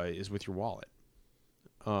is with your wallet,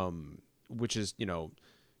 which is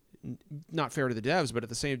not fair to the devs, but at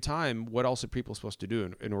the same time, what else are people supposed to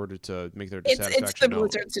do in order to make their dissatisfaction it's the known?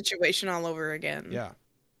 Blizzard situation all over again. Yeah,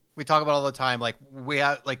 we talk about all the time, like we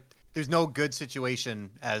have there's no good situation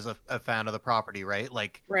as a fan of the property, right?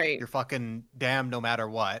 Like, right, you're fucking damned no matter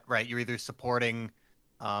what, right? You're either supporting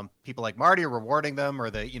people like Marty or rewarding them, or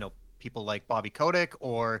people like Bobby Kotick,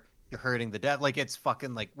 or you're hurting the dev. Like, it's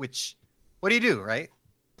fucking like, what do you do, right?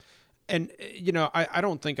 And I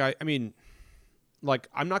don't think I'm not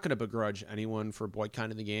going to begrudge anyone for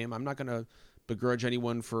boycotting the game. I'm not going to begrudge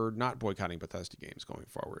anyone for not boycotting Bethesda games going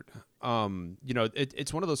forward.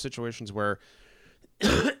 It's one of those situations where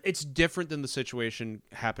it's different than the situation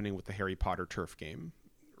happening with the Harry Potter turf game,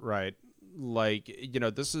 right? Like,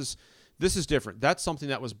 this is different. That's something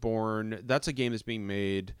that was born. That's a game that's being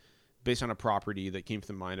made based on a property that came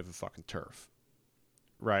from the mind of a fucking turf,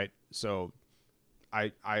 right? So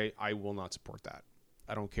I will not support that.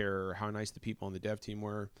 I don't care how nice the people on the dev team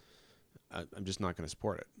were. I'm just not going to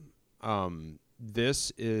support it.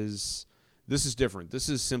 This is different. This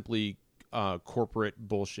is simply corporate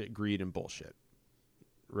bullshit, greed, and bullshit.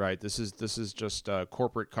 Right? This is just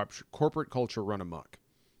corporate culture run amok.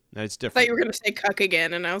 And it's different. I thought you were going to say cuck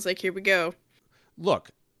again, and I was like, here we go.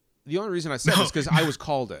 Look, the only reason I said this is because I was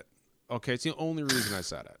called it. Okay, it's the only reason I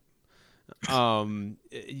said it.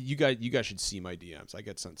 You guys should see my DMs. I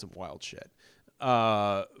get sent some wild shit.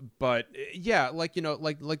 But yeah, like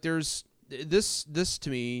there's this to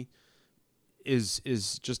me is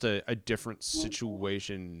just a different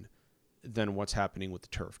situation than what's happening with the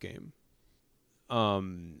turf game.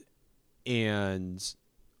 And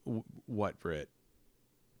what, Britt?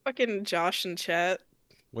 Fucking Josh in chat.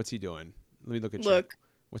 What's he doing? Let me look at Look. chat.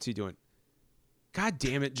 What's he doing? God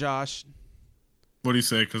damn it, Josh. What do you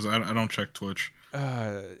say? Because I don't check Twitch.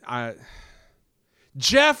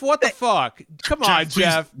 Jeff, what the fuck? Come on,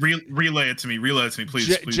 Jeff. Relay it to me. Relay it to me,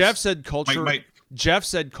 please. Please. Jeff said culture. Jeff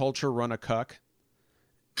said culture run a cuck.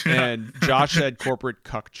 And Josh said corporate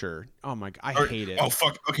cuckture. Oh my god, I hate it. Oh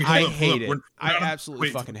fuck. Okay, I hate it. I absolutely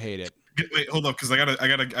fucking hate it. Wait, hold up, because I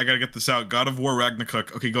gotta get this out. God of War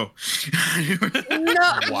Ragnarok. Okay, go. No,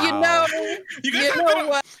 wow. you know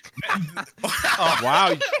what? Oh,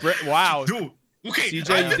 wow, wow. Dude, Okay, CJ,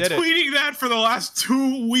 I've you been did it. tweeting that for the last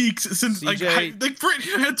 2 weeks since CJ. like Brit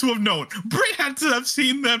had to have known. Brit had to have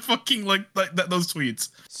seen that fucking those tweets.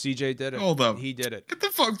 CJ did it. Hold up. He did it. Get the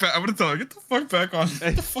fuck back. I'm gonna tell her. Get the fuck back on.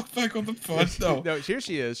 Get the fuck back on the phone. No. No, here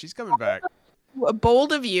she is. She's coming back.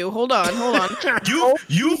 Bold of you. Hold on.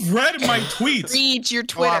 You've read my tweets. Read your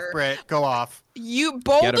Go off, Twitter. Brett. Go off. You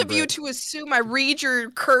bold Get him, of you Brett. to assume I read your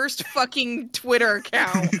cursed fucking Twitter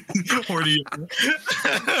account. Or do you?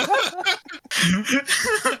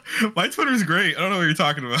 My Twitter's great. I don't know what you're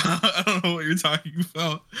talking about. I don't know what you're talking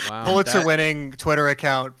about. Wow. Pulitzer-winning Twitter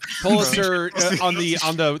account. Pulitzer on the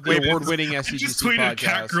Wait, award-winning I just SCGC tweeted podcast.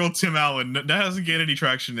 Cat Girl Tim Allen. That hasn't gained any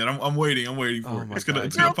traction yet. I'm waiting. I'm waiting for Oh it. my It's gonna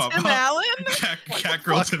God. pop Tim up. Allen? Cat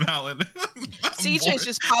Girl Tim Allen. CJ's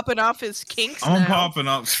just popping off his kinks I'm now. popping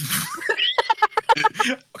up.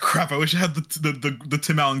 Crap! I wish I had the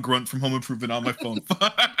Tim Allen grunt from Home Improvement on my phone.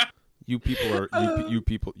 You people are you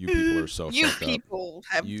people are so You fucked up. people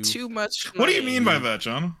have You- too much. What do you money. mean by that,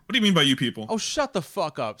 John? What do you mean by you people? Oh, shut the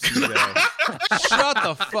fuck up, CJ. Shut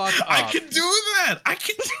the fuck up. I can do that. I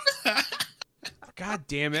can do that. God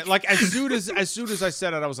damn it! Like as soon as I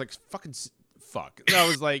said it, I was like, "Fucking fuck!" And I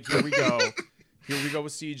was like, "Here we go,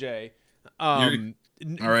 with CJ."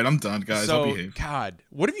 All right, I'm done, guys. so, I'll behave. God,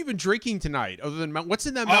 what have you been drinking tonight? Other than what's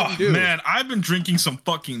in that Mountain Dew? Man, I've been drinking some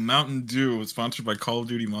fucking Mountain Dew. It's sponsored by Call of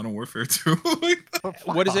Duty Modern Warfare 2.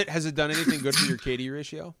 What is it? Has it done anything good for your KD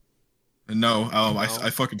ratio? No, No? I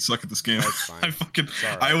fucking suck at this game. That's fine.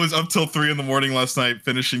 Sorry. I was up till 3 a.m. last night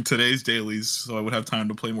finishing today's dailies, so I would have time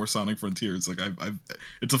to play more Sonic Frontiers. Like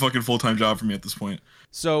it's a fucking full-time job for me at this point.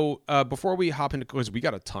 So before we hop into, because we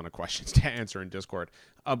got a ton of questions to answer in Discord.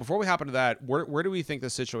 Before we hop into that, where do we think the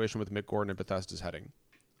situation with Mick Gordon and Bethesda is heading?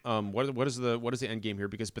 What is the end game here?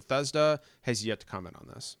 Because Bethesda has yet to comment on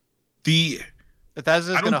this.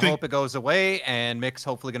 Bethesda's I don't going to think- hope it goes away, and Mick's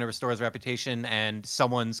hopefully going to restore his reputation, and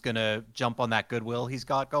someone's going to jump on that goodwill he's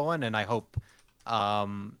got going. And I hope, I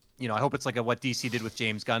hope it's like what DC did with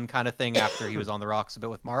James Gunn kind of thing after he was on the rocks a bit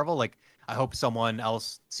with Marvel. Like, I hope someone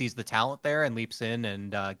else sees the talent there and leaps in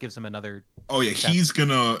and gives him another. Oh yeah,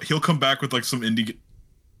 he'll come back with like some indie.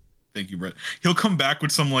 Thank you, Brett. He'll come back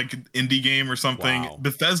with some like indie game or something. Wow.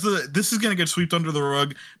 Bethesda, this is gonna get swept under the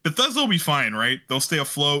rug. Bethesda will be fine, right? They'll stay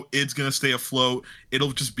afloat. It's gonna stay afloat.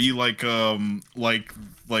 It'll just be like Activision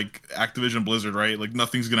Blizzard, right? Like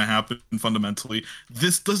nothing's gonna happen fundamentally.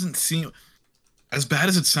 This doesn't seem, as bad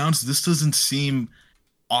as it sounds, this doesn't seem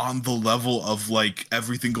on the level of like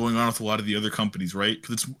everything going on with a lot of the other companies, right?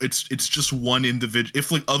 Because it's just one individual. If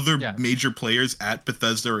like other major players at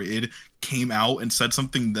Bethesda or id came out and said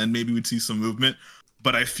something, then maybe we'd see some movement.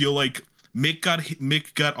 But I feel like Mick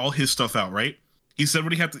got all his stuff out, right? He said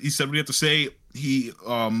what he had to say.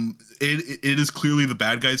 It is clearly the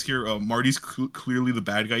bad guys here. Marty's clearly the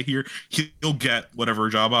bad guy here. He'll get whatever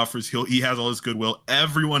job offers. He has all his goodwill.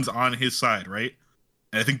 Everyone's on his side, right?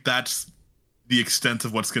 And I think that's the extent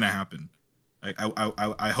of what's going to happen.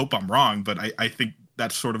 I hope I'm wrong, but I think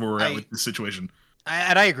that's sort of where we're at with this situation.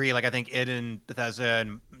 I agree. Like, I think id and Bethesda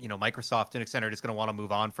and Microsoft to an extent are just going to want to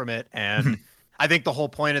move on from it. And I think the whole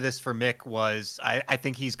point of this for Mick was I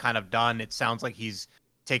think he's kind of done. It sounds like he's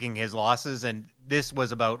taking his losses, and this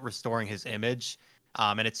was about restoring his image.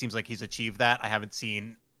 And it seems like he's achieved that. I haven't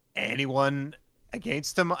seen anyone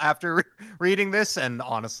against him after reading this, and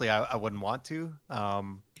honestly, I wouldn't want to.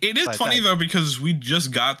 It is funny though, because we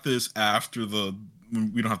just got this after we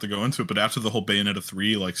don't have to go into it, but after the whole Bayonetta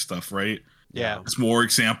 3 like stuff, right? Yeah. It's more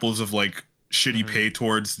examples of like shitty pay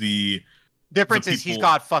towards the difference is he's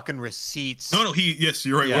got fucking receipts. No, yes,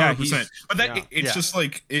 you're right, Yeah, 100%. But that it's just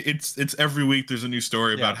like it's every week there's a new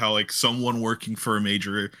story about how like someone working for a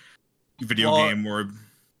major video game or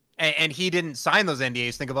and he didn't sign those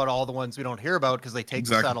NDAs. Think about all the ones we don't hear about because they take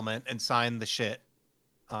the settlement and sign the shit.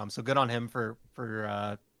 So good on him for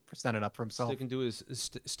standing up for himself. Sticking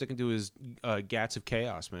to his gats of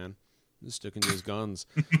chaos, man. Sticking to his guns.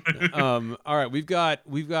 All right, we've got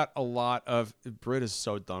a lot of. Brit is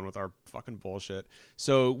so done with our fucking bullshit.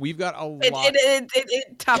 So we've got a lot.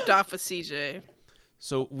 It topped off with CJ.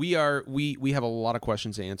 So we have a lot of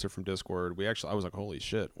questions to answer from Discord. I was like, holy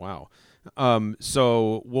shit, wow.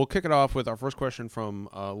 So we'll kick it off with our first question from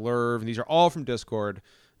Lerv, and these are all from Discord,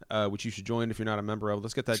 which you should join if you're not a member of.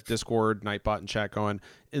 Let's get that Discord Nightbot and chat going.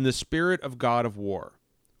 In the spirit of God of War,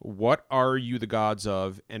 what are you the gods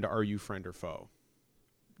of, and are you friend or foe?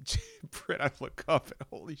 Brit, I look up and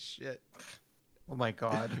holy shit. Oh my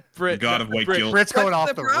god. Brit, God of White Guild. Brit's going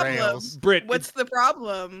off the rails. Brit, what's the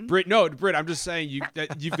problem? Brit, I'm just saying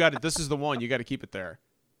you've got it. This is the one. You got to keep it there.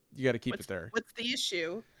 You got to keep it there. What's the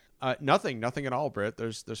issue? Nothing at all, Britt.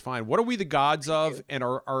 There's fine. What are we the gods of, and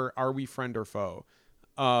are we friend or foe?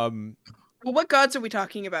 Well, what gods are we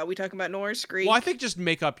talking about? We talking about Norse, Greek? Well, I think just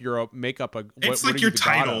make up a. It's what like are your you the god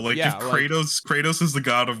title. of? Like Yeah, if Kratos is the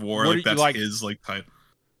god of war. What Like do you that's like- his like title.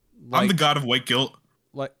 like, I'm the god of white guilt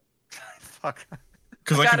like. Fuck.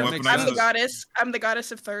 because I God can of- makes weaponize I'm the sense. it. goddess. I'm the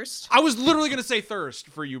goddess of thirst. I was literally gonna say thirst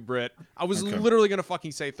for you, Britt. I was Okay. literally gonna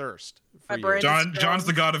fucking say thirst for My you. brain- John's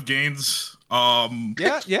the god of gains. Yeah.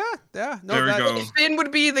 No, There we go. Finn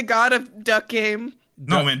would be the god of duck game.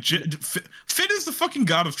 No man, Finn is the fucking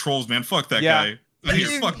god of trolls, man. Fuck that Yeah. guy.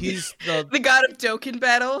 He's fucking He's the The god of Dokkan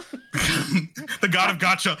battle. the god of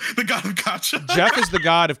gotcha. The god of gotcha. Jeff is the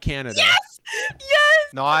god of Canada. Yes.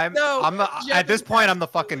 No, I'm Jeff at this is point God. I'm the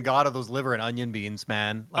fucking god of those liver and onion beans,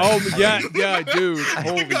 man. Like, Oh I yeah, mean, yeah, dude.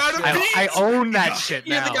 Holy God of shit. beans. I own that shit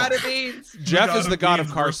You're now. the god of beans. Jeff god is the of god of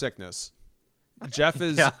beans, car bro. sickness. Jeff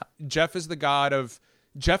is Yeah. Jeff is the god of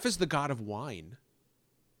wine.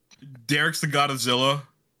 Derek's the god of Zilla.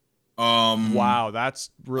 Wow, that's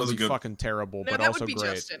really good. fucking terrible, No, but that also would be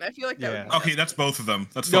great. Justin. I feel like that Yeah. would be Okay, Justin. that's both of them.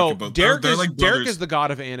 That's No, fucking both. Derek they're is like Derek brothers. is the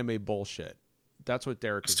god of anime bullshit. That's what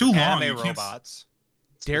Derek It's is. too long. Anime You can't- robots.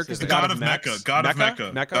 Derek is The the god god of Mechs. Mecha. God of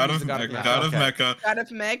Mecha. God He's of the god of Mecha. Mecha. God of Okay. Mecha. God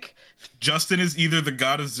of Meg. Justin is either the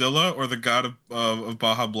god of Zilla or the god of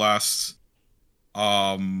Baja Blast.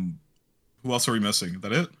 Who else are we missing? Is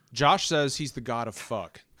that it? Josh says he's the god of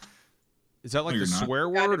fuck. Is that like No, the you're not.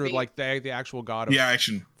 swear Gotta word or be. like the actual god of The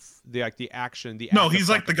action. the action? No, act of he's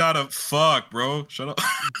like the fucking? god of fuck, bro. Shut up.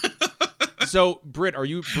 So, Britt, are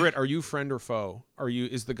you friend or foe?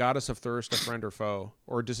 Is the goddess of thirst a friend or foe,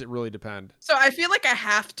 or does it really depend? So I feel like I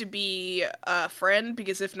have to be a friend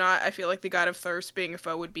because if not, I feel like the god of thirst being a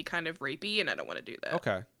foe would be kind of rapey, and I don't want to do that.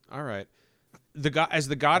 Okay, all right. As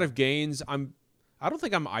the god of gains, I don't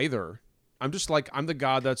think I'm either. I'm just like I'm the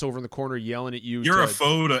god that's over in the corner yelling at you. You're to, a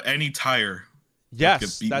foe to any tire. Yes,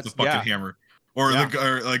 Get beat that's with a fucking yeah, hammer. Or Yeah.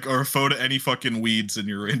 or a foe to any fucking weeds in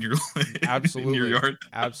your absolutely, in your yard.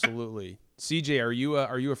 absolutely. CJ, are you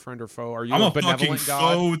a friend or foe? Are you I'm a a fucking benevolent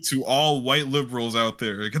god? foe to all white liberals out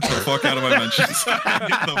there. Get the fuck out of my mentions. Get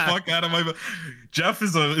the fuck out of my. Jeff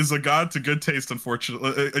is a god to good taste,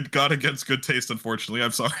 unfortunately. A god against good taste, unfortunately. I'm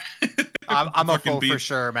sorry. I'm a Fucking foe for bean.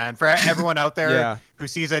 sure, man. For everyone out there Yeah. who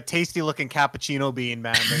sees a tasty looking cappuccino bean,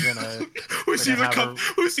 man, they're gonna Who sees gonna a have cup?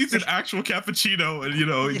 Who sees an actual cappuccino and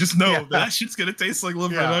you just know Yeah. that shit's gonna taste like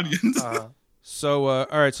liver Yeah. and onions. So, all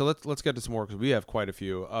right. So let's get to some more because we have quite a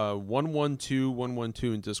few.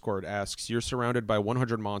 112 in Discord asks, "You're surrounded by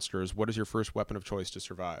 100 monsters. What is your first weapon of choice to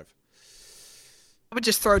survive?" I would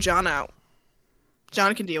just throw John out.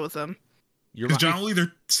 John can deal with them. You're Because John will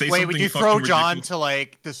either say Wait, something would you fucking throw John ridiculous- to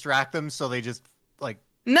like distract them so they just like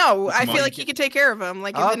No, I Come feel on, like he could take care of him.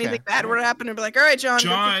 Like if Okay. anything bad were to happen, I'd be like, all right, John, go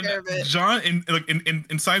John, take care of it. John,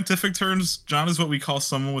 in scientific terms, John is what we call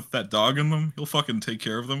someone with that dog in them. He'll fucking take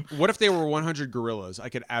care of them. What if they were 100 gorillas? I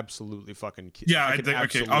could absolutely fucking. Yeah, I I could think, okay,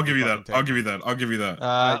 absolutely I'll give you fucking that. I'll take give you them. that. I'll give you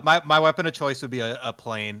that. my weapon of choice would be a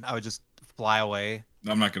plane. I would just fly away.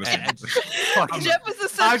 I'm not gonna say. And fucking, Jeff is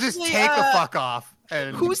essentially. I would just take the fuck off.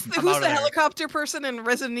 And Who's I'm out of the there. helicopter person in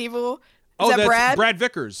Resident Evil? Is Oh, that that's Brad?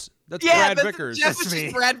 Vickers. That's Yeah, Brad that's Vickers. Jeff That's is just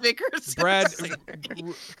me. Brad Vickers. Brad.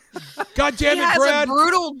 God damn he it, has Brad! a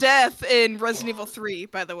brutal death in Resident Evil 3,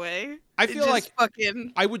 by the way. I It feel just like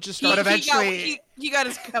fucking. I would just He, start. But eventually- he got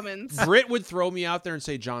his Cummins. Brit would throw me out there and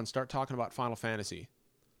say, "John, start talking about Final Fantasy."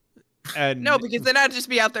 And No, because then I'd just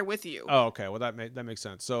be out there with you. oh, okay. Well, that makes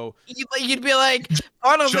sense. So You'd be like,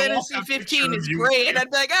 Final Show off Fantasy that 15 picture is of you. great, and I'd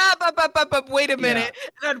be like, wait a minute,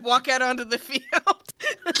 and I'd walk out onto the field.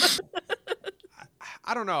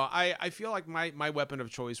 I don't know. I feel like my weapon of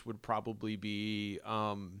choice would probably be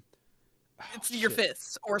It's your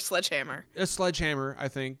fists or sledgehammer. a sledgehammer. I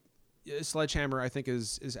think a sledgehammer. I think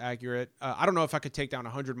is accurate. I don't know if I could take down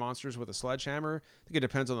 100 monsters with a sledgehammer. I think it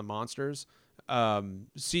depends on the monsters.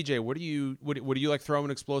 CJ, what do you like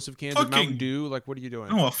throwing explosive cans of Mountain Fucking- Dew? Like, what are you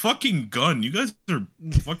doing? No, a fucking gun. You guys are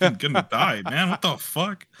fucking gonna die, man. What the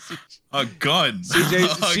fuck? A gun.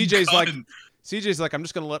 CJ's like, I'm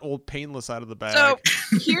just gonna let old Painless out of the bag. So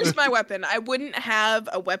here's my weapon. I wouldn't have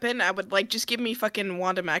a weapon. I would just give me fucking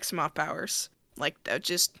Wanda Maximoff powers. Like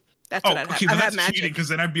that's Oh, what I'd okay, have. but I'd have that's cheating magic. because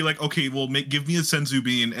then I'd be like, okay, well, give me a Senzu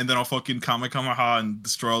bean, and then I'll fucking Kamehameha and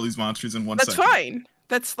destroy all these monsters in one That's second. fine.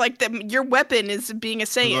 That's like your weapon is being a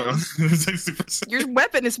Saiyan. It's like Super Saiyan. Your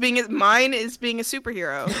weapon is mine is being a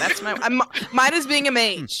superhero. That's mine is being a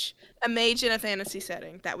mage in a fantasy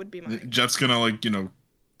setting. That would be mine. Jeff's gonna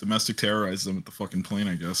domestic terrorize them at the fucking plane,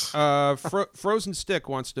 I guess. Frozen Stick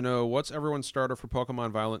wants to know what's everyone's starter for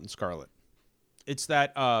Pokemon Violet and Scarlet. It's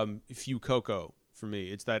that Fuecoco for me.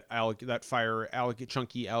 It's that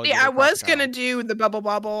chunky alligator. Yeah, I was crocodile. gonna do the Bubble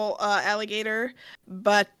Bobble alligator,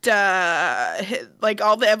 but like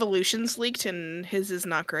all the evolutions leaked, and his is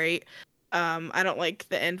not great. I don't like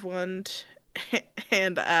the end one,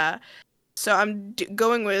 and so I'm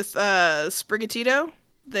going with Sprigatito,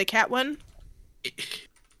 the cat one.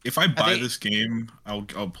 If I buy think- this game, I'll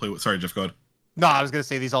play with. Sorry, Jeff. Go ahead. No, I was gonna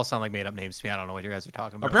say these all sound like made up names to me. I don't know what you guys are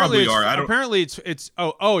talking about. Apparently, Probably are. I don't- apparently it's it's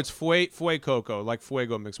Fue Coco, like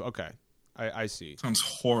Fuego mixed. Okay, I see. Sounds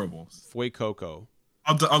horrible. Fue Coco,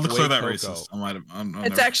 I'll declare that Coco. racist. I'm It's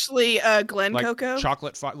never- actually Glen like Coco.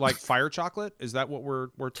 chocolate, like fire chocolate. Is that what we're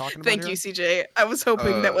talking about? Thank you, CJ. I was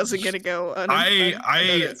hoping that wasn't gonna go.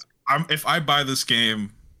 If I buy this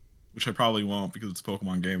game, which I probably won't because it's a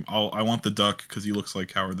Pokemon game, I want the duck because he looks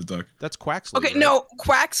like Howard the Duck. That's Quaxley. Okay, right? no,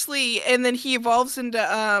 Quaxley, and then he evolves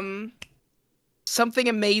into something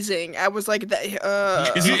amazing. I was like that.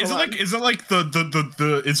 Is it hold on. like is it like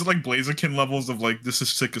Blaziken levels of like this is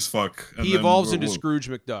sick as fuck? And He then evolves into Scrooge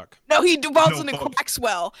McDuck. No, he evolves No, into fuck.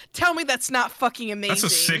 Quaxwell. Tell me that's not fucking amazing. That's a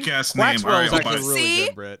sick ass name. All Quaxwell right, is I'll actually buy really See?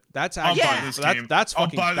 good, Britt. That's I'll actually buy this game. that's I'll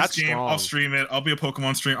fucking buy this that's game. strong. I'll stream it. I'll be a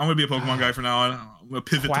Pokemon stream. I'm gonna be a Pokemon guy from now on. I'm gonna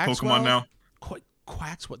pivot to Quaxwell? Pokemon now.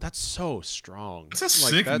 Quaxwell. That's so strong. That's a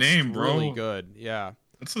sick that's name, bro. Really good. Yeah.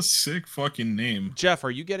 That's a sick fucking name. Jeff,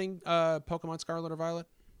 are you getting Pokemon Scarlet or Violet?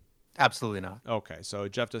 Absolutely not. Okay, so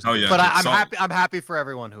Jeff doesn't. Oh, yeah. But I'm so- happy. I'm happy for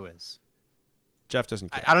everyone who is. Jeff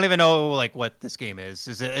doesn't care. I don't even know like what this game is.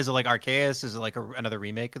 Is it like Arceus? Is it like another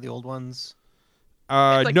remake of the old ones?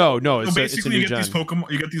 No, like- no, So it's a basically, new you get gen. these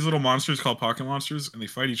Pokemon. You get these little monsters called Pocket Monsters, and they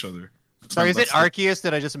fight each other. Sorry, is it That's the- Arceus?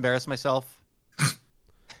 Did I just embarrass myself?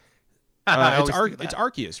 I It's always do that. it's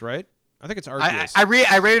Arceus, right? I think it's I Arceus.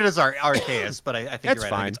 I rate it as Arceus, but I think That's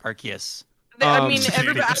you're right. I fine. think it's Arceus. I mean, It's a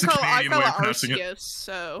everybody. I Canadian- call, it's a I Canadian call way it of pronouncing it. Arceus.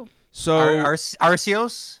 So So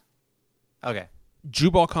Arceus? Okay.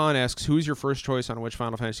 Jubal Khan asks, "Who's your first choice on which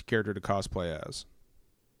Final Fantasy character to cosplay as?"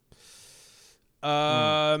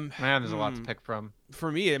 Man, there's a lot to pick from.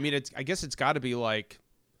 For me, I mean, I guess it's got to be like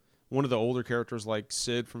one of the older characters, like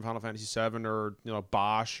Sid from Final Fantasy VII, or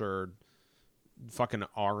Bosch, or fucking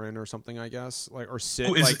Auron or something. I guess or Sid.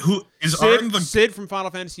 Who is Sid, Arn the Sid from Final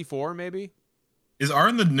Fantasy IV, maybe. is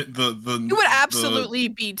Arn the you would absolutely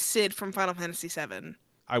beat Sid from Final Fantasy VII.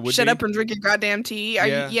 I would Shut be. up and drink your goddamn tea. Are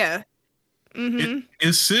Yeah. you? Yeah. Mm-hmm.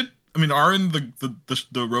 Is Sid? I mean, Arn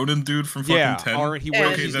the Ronin dude from fucking Yeah, 10. Auron. He Yeah.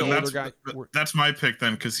 works. Okay, He's the then older guy. that's my pick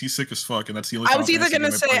then, because he's sick as fuck, and that's the only. I was Final either Fantasy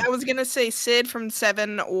gonna game say I I was gonna say Sid from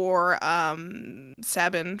 7 or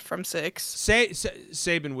Sabin from 6.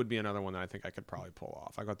 Sabin would be another one that I think I could probably pull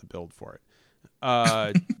off. I got the build for it.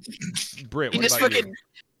 Britt, You what just about fucking you?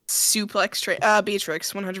 suplex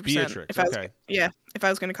Beatrix 100%. Beatrix, If I was, okay. yeah, if I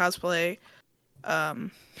was gonna cosplay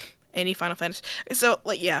any Final Fantasy. So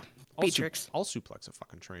like yeah, I'll Beatrix. I'll suplex a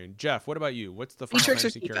fucking train. Jeff, what about you? What's the Final Beatrix or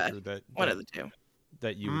Fantasy Tifa. character One of the two.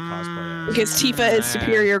 that you would cosplay as? Because Tifa is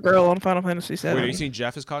superior girl on Final Fantasy Wait, are you 7. saying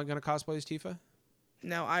Jeff is going to cosplay as Tifa?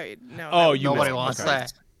 No. Oh, you Nobody missed- wants okay.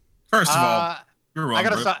 that. First of all, Uh, you're wrong. I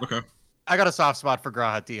gotta Britt. stop- Okay. I got a soft spot for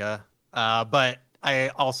Grahatia, but I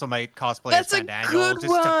also might cosplay That's as a Daniel good just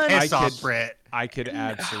one. to piss I off could- Brit. I could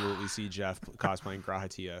absolutely see Jeff cosplaying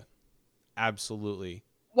Grahatia. Absolutely.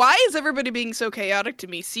 Why is everybody being so chaotic to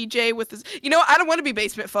me? CJ with his. You know what? I don't want to be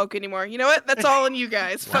basement folk anymore. You know what? That's all on you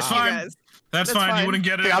guys. Fuck you Fine. guys. That's That's fine. fine. You wouldn't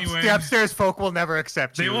get it anyway. The upstairs folk will never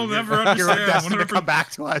accept you. They will You're- never You're understand. destined to 100%. come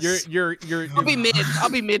back to us. You're I'll be mid. I'll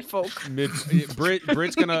be mid folk.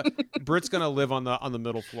 Brit's gonna live on the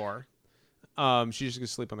middle floor. She's just gonna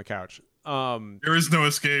sleep on the couch. There is no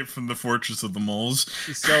escape from the fortress of the moles.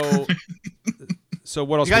 So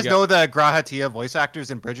what else? You guys we got? know the Grahatia voice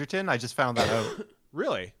actors in Bridgerton? I just found that out.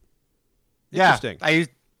 Really? Yeah, Interesting. I used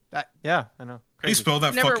that. Yeah, I know. How do you Crazy. spell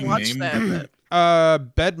that Never fucking watched name?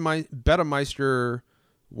 that. Bedmeister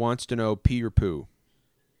wants to know pee or poo.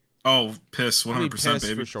 Oh, piss, I mean, 100%, piss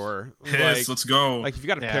baby. for sure. Piss, let's go. Like if you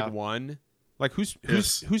got to Yeah. pick one, like who's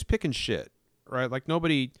Piss. picking shit, right? Like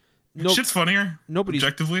nobody, Shit's funnier. nobody's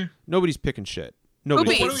Objectively. nobody's picking shit.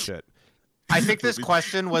 Nobody's Boobies. picking shit. I think this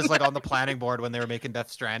question was like on the planning board when they were making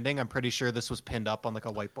Death Stranding. I'm pretty sure this was pinned up on like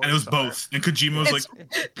a whiteboard. And it was somewhere. both. And Kojima was like,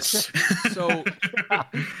 So,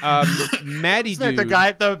 Maddie It's like dude,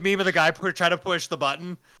 the meme of the guy trying to push the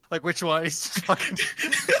button. Like which one? He's just fucking.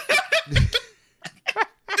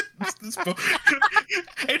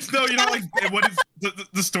 it's no, you know, like what is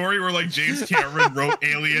the story where like James Cameron wrote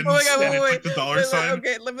Aliens Oh my god! and Wait, it's like the dollar wait, sign.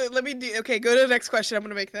 Okay, let me do. Okay, go to the next question. I'm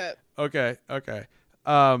gonna make that. okay.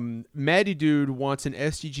 Maddie dude wants an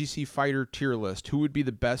SDGC fighter tier list. Who would be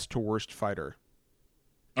the best to worst fighter?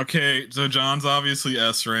 Okay, so John's obviously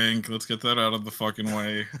S rank. Let's get that out of the fucking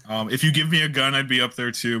way. If you give me a gun, I'd be up there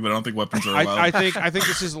too, but I don't think weapons are allowed. I think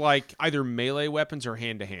this is like either melee weapons or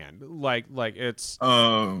hand to hand. Like it's.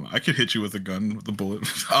 I could hit you with a gun with a bullet.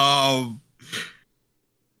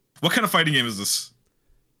 What kind of fighting game is this?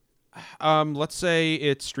 Let's say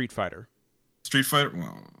it's Street Fighter. Street Fighter?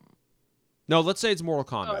 Well, no, let's say it's Mortal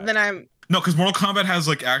Kombat. Oh, then I'm. no, because Mortal Kombat has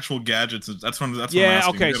like actual gadgets. That's what I'm Yeah,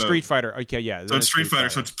 asking. okay, Street Fighter. Okay, yeah. So it's Street Fighter.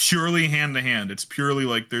 So it's purely hand to hand. It's purely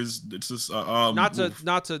like it's just not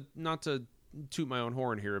to toot my own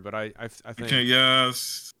horn here, but I think okay,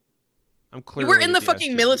 yes. I'm clearly We're in the S fucking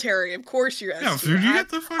tier. military. Of course you're. Yeah, S tier. dude, you get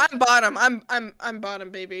the fuck. I'm bottom. I'm bottom,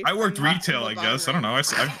 baby. I worked I'm not- retail, I'm I a guess. I bottom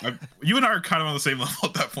don't know. I you and I are kind of on the same level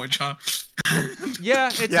at that point, John.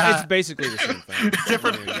 Yeah, it's basically the same thing.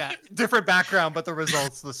 Different, I mean, yeah, different background, but the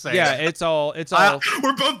results the same. yeah, it's all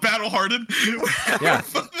We're both battle hardened. yeah,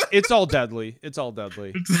 it's all deadly. It's all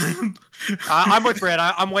deadly. I'm with Brad.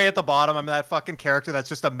 I'm way at the bottom. I'm that fucking character that's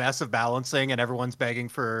just a mess of balancing, and everyone's begging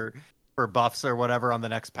for buffs or whatever on the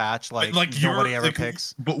next patch. Like nobody ever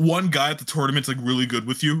picks. But one guy at the tournament's like really good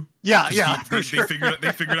with you. Yeah, 'Cause yeah.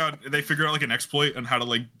 They figured out like an exploit on how to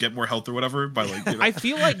like get more health or whatever by like. You know. I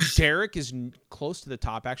feel like Derek is close to the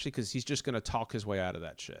top actually because he's just gonna talk his way out of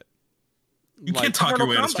that shit. You Like- can't talk your Mortal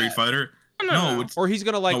way out of Kombat. Street Fighter. No. It's, or he's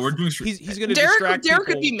gonna like No, we're doing he's gonna Derek distract could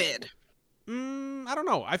people. be mid. I don't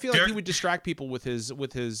know. I feel like Derek- he would distract people with his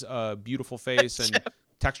beautiful face and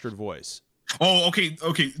textured voice. Oh, okay.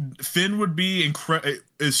 Finn would be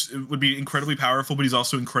incredibly powerful, but he's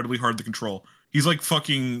also incredibly hard to control. He's like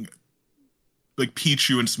fucking like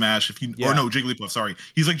Pichu in Smash. Or no, Jigglypuff. Sorry,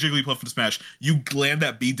 he's like Jigglypuff in Smash. You land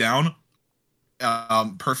that beat down,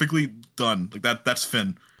 perfectly done. Like that's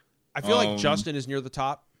Finn. I feel like Justin is near the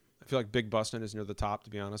top. I feel like Big Bustin is near the top. To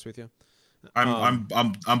be honest with you, I'm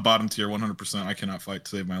bottom tier 100%. I cannot fight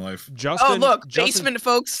to save my life. Justin. Oh look, Justin, basement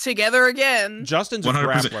folks together again. Justin's a 100%.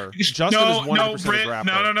 grappler. Justin is 100% a Britt,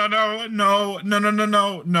 grappler.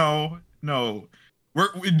 no.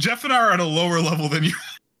 Jeff and I are at a lower level than you.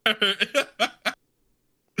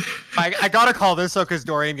 I gotta call this though because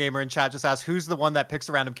Dorian Gamer in chat just asked who's the one that picks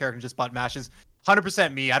a random character and just butt mashes.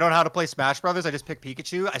 100% me. I don't know how to play Smash Brothers. I just pick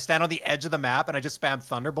Pikachu. I stand on the edge of the map and I just spam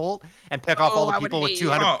Thunderbolt and pick off all the I would people with hate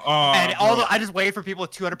 200. you. And I just wait for people with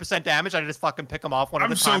 200% damage. And I just fucking pick them off one at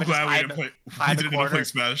I'm a so time. glad we didn't end up playing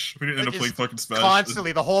Smash. We didn't end up playing fucking Smash.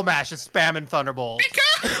 Constantly, the whole match is spamming Thunderbolt.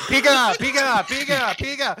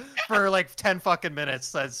 Pika for like 10 fucking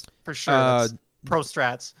minutes. That's for sure. That's pro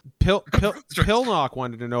strats. Pilknock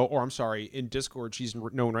wanted to know, or I'm sorry, in Discord she's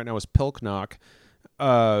known right now as Pilknock.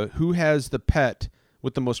 Who has the pet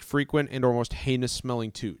with the most frequent and or most heinous smelling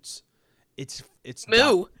toots? It's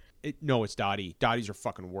Moo. No, it's Dottie. Dotties are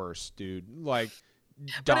fucking worse, dude. Like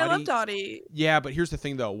But I love Dottie. Yeah, but here's the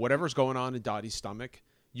thing though. Whatever's going on in Dottie's stomach,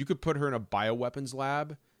 you could put her in a bioweapons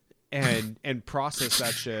lab and process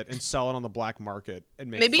that shit and sell it on the black market and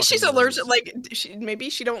make Maybe she's fucking allergic. millions. Like maybe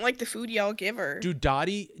she don't like the food y'all give her. Dude,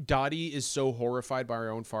 Dottie is so horrified by her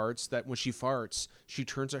own farts that when she farts, she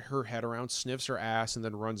turns her head around, sniffs her ass, and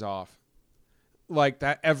then runs off. Like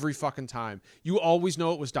that every fucking time. You always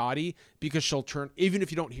know it was Dottie because she'll turn, even if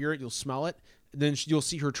you don't hear it, you'll smell it. Then you'll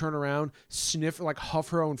see her turn around, sniff, like huff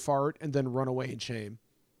her own fart, and then run away in shame.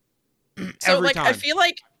 So every like time. I feel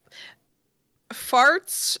like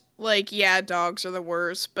farts, like yeah, dogs are the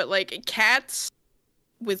worst, but like cats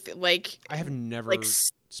with like I have never like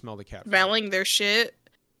smelled a cat fart. smelling their shit.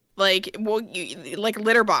 Like like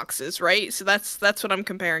litter boxes, right? So that's what I'm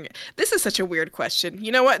comparing it. This is such a weird question.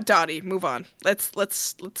 You know what, Dottie? Move on. Let's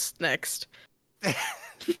next.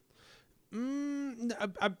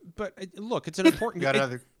 But look, it's an important. Got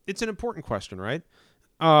another. It's an important question, right?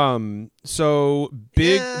 So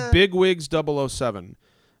Big Wigs 007.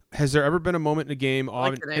 Has there ever been a moment in a game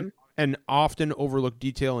like your name. an often overlooked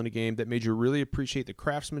detail in a game that made you really appreciate the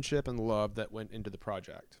craftsmanship and love that went into the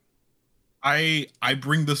project? I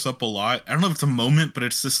bring this up a lot. I don't know if it's a moment, but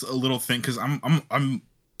it's just a little thing because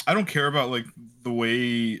I don't care about like the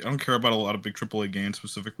way I don't care about a lot of big AAA games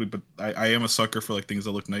specifically, but I am a sucker for like things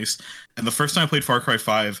that look nice. And the first time I played Far Cry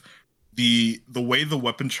 5, the way the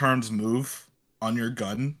weapon charms move on your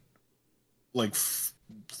gun, like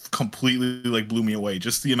completely like blew me away.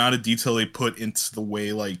 Just the amount of detail they put into the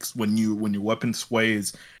way like when your weapon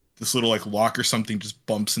sways, this little like lock or something just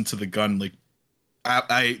bumps into the gun. Like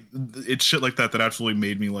it's shit like that absolutely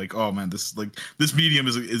made me like, oh man, this medium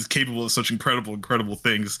is capable of such incredible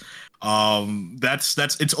things. That's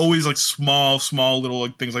it's always like small little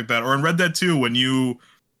like things like that. Or in Red Dead 2, when you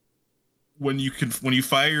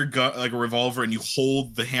fire your gun like a revolver and you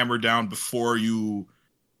hold the hammer down before you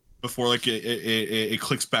before like it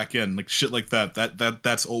clicks back in, like shit like that.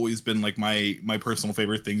 That's always been like my personal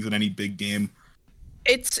favorite things in any big game.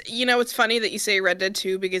 It's it's funny that you say Red Dead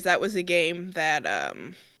 2 because that was a game that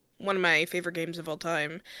one of my favorite games of all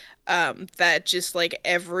time. That just like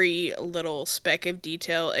every little speck of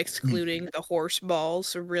detail, excluding the horse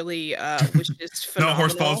balls, really was just phenomenal. No,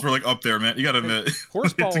 horse balls were like up there, man. You gotta admit,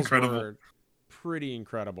 Horse balls it's incredible. were pretty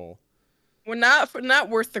incredible. Well, not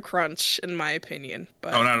worth the crunch in my opinion,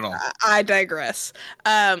 but Oh, not at all. I digress.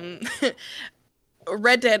 Red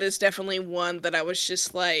Dead is definitely one that I was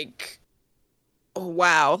just like, oh,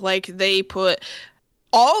 wow, like they put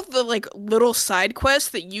all the like little side quests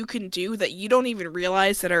that you can do that you don't even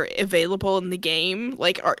realize that are available in the game.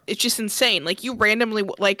 It's just insane. Like you randomly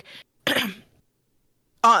like the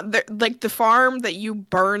farm that you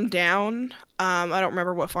burn down. I don't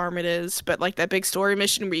remember what farm it is, but like that big story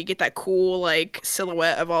mission where you get that cool like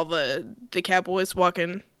silhouette of all the cowboys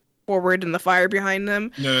walking forward and the fire behind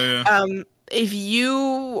them. Yeah. If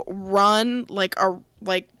you run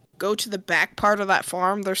go to the back part of that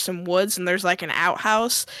farm, there's some woods and there's like an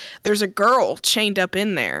outhouse. There's a girl chained up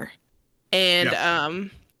in there,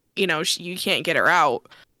 and you can't get her out.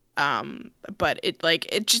 But it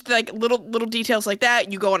just like little details like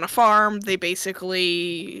that. You go on a farm, they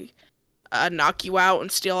basically knock you out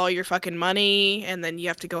and steal all your fucking money, and then you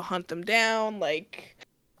have to go hunt them down. Like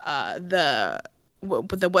the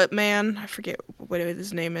what man? I forget what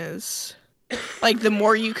his name is. Like the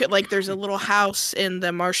more you could like, there's a little house in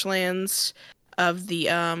the marshlands of the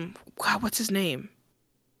God, what's his name?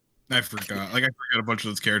 I forgot. Like I forgot a bunch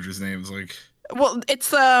of those characters' names. Like, well,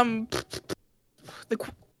 it's is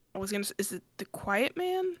it the Quiet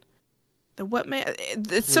Man? The what man?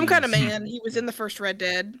 It's some kind of man. He was in the first Red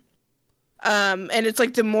Dead. And it's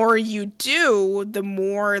like the more you do, the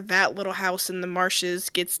more that little house in the marshes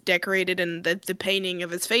gets decorated and the painting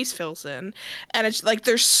of his face fills in. And it's like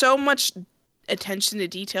there's so much attention to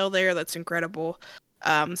detail there that's incredible.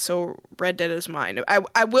 So Red Dead is mine.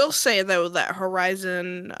 I will say though that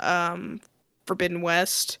Horizon Forbidden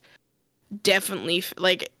West definitely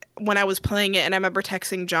like when I was playing it, and I remember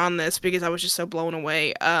texting John this because I was just so blown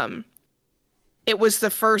away. It was the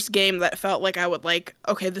first game that felt like I would like,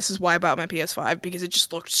 okay, this is why I bought my PS5 because it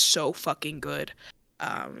just looked so fucking good.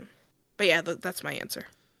 But yeah, that's my answer.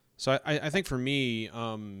 So I think for me,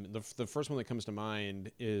 the first one that comes to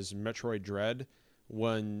mind is Metroid Dread.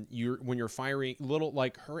 When you're firing little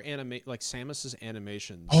like her Samus's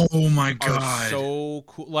animations. Oh my god, are so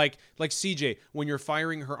cool. Like CJ when you're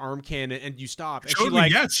firing her arm cannon and you stop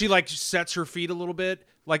and she sets her feet a little bit.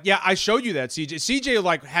 Like yeah, I showed you that CJ. CJ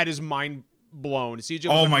like had his mind blown. CJ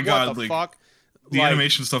was my god, what the fuck? The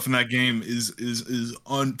animation stuff in that game is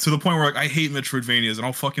on to the point where like I hate Metroidvanias and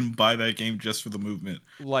I'll fucking buy that game just for the movement.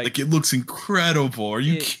 Like it looks incredible. Are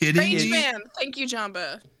you kidding me? Man, thank you,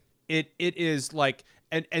 Jamba. It is like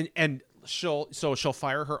and she'll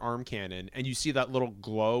fire her arm cannon and you see that little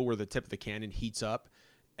glow where the tip of the cannon heats up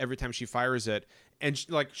every time she fires it, and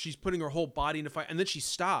she's putting her whole body into fire, and then she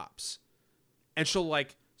stops and she'll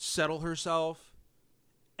like settle herself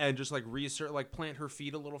and just like reassert, like plant her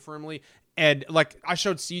feet a little firmly. And like I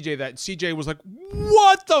showed CJ that, CJ was like,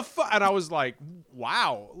 what the fuck? And I was like,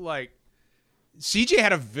 wow, like CJ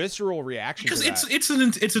had a visceral reaction because to that.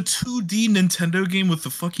 it's a 2D Nintendo game with the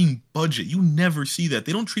fucking budget. You never see that.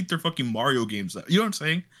 They don't treat their fucking Mario games that. You know what I'm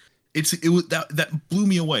saying? It was that blew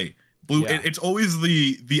me away. It's always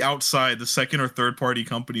the outside, the second or third party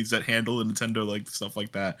companies that handle the Nintendo like stuff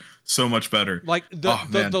like that so much better. Like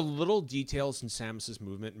the little details in Samus's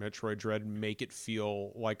movement, Metroid Dread, make it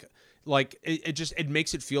feel like it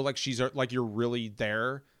makes it feel like she's like you're really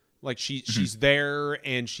there. Like she's there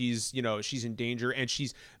and she's in danger and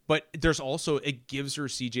but there's also, it gives her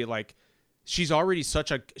CJ like she's already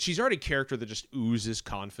a character that just oozes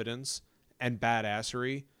confidence and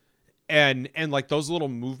badassery. And like those little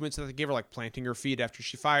movements that they give her, like planting her feet after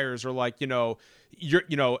she fires, or like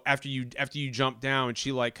after you jump down,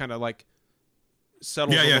 she like kind of like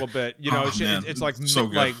settles a little bit. It's like so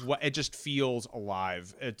good. Like what it just feels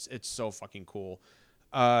alive. It's so fucking cool.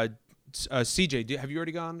 CJ, have you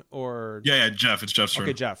already gone or? Yeah, Jeff. It's Jeff's turn.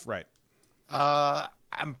 Okay, Jeff, right.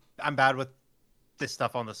 I'm bad with this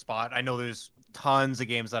stuff on the spot. I know there's tons of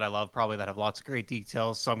games that I love, probably that have lots of great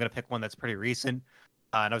details. So I'm gonna pick one that's pretty recent.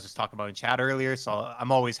 And I was just talking about in chat earlier, so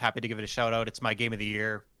I'm always happy to give it a shout out. It's my game of the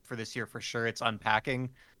year for this year for sure. It's Unpacking,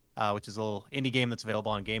 which is a little indie game that's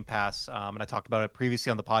available on Game Pass. And I talked about it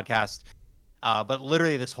previously on the podcast. But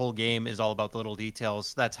literally, this whole game is all about the little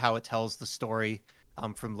details. That's how it tells the story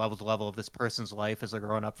from level to level of this person's life as they're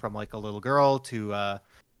growing up from like a little girl to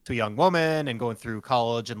to a young woman and going through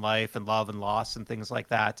college and life and love and loss and things like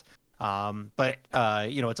that. But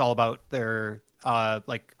it's all about their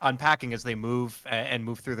like unpacking as they move and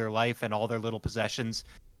move through their life and all their little possessions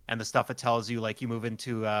and the stuff it tells you. Like you move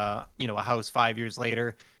into a house 5 years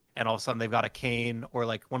later, and all of a sudden they've got a cane or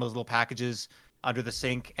like one of those little packages under the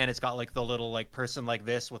sink, and it's got like the little like person like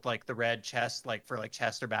this with like the red chest, like for like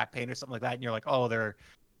chest or back pain or something like that, and you're like, oh, they're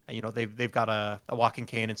they've got a walking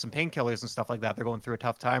cane and some painkillers and stuff like that. They're going through a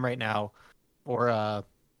tough time right now, or a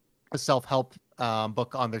self-help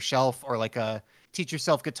book on their shelf, or like a teach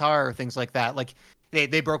yourself guitar or things like that. Like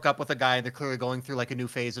they broke up with a guy and they're clearly going through like a new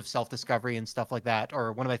phase of self-discovery and stuff like that.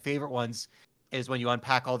 Or one of my favorite ones is when you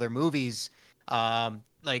unpack all their movies.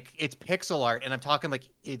 Like it's pixel art, and I'm talking like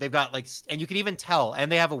they've got like, and you can even tell,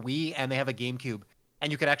 and they have a Wii and they have a GameCube,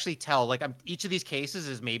 and you could actually tell like each of these cases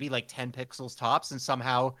is maybe like 10 pixels tops, and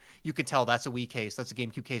somehow you can tell that's a Wii case, that's a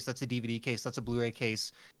GameCube case, that's a DVD case, that's a Blu-ray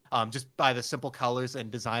case, just by the simple colors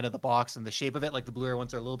and design of the box and the shape of it. Like the Blu-ray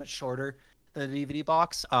ones are a little bit shorter than the DVD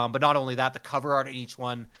box, but not only that, the cover art in each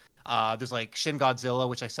one, there's like Shin Godzilla,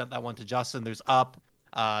 which I sent that one to Justin. There's Up,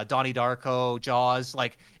 Donnie Darko, Jaws,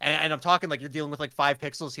 like, and I'm talking like you're dealing with like 5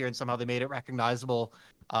 pixels here, and somehow they made it recognizable.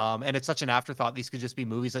 And it's such an afterthought. These could just be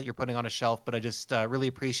movies that you're putting on a shelf, but I just really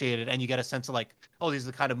appreciate it. And you get a sense of like, oh, these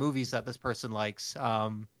are the kind of movies that this person likes.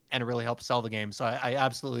 And it really helps sell the game. So I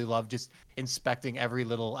absolutely love just inspecting every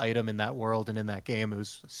little item in that world and in that game. It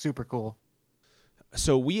was super cool.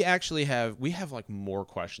 So we actually have like more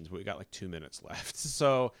questions, but we got like 2 minutes left.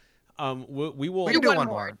 So we will We can do do one one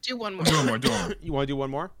more. more. Do one more. Do one more. Do one more. You want to do one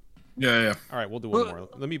more? Yeah. All right, we'll do one more.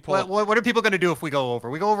 Let me pull up. What are people going to do if we go over?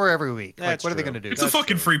 We go over every week. Like, That's what are they true. going to do? It's a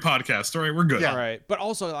fucking free podcast. All right, we're good. Yeah. All right, but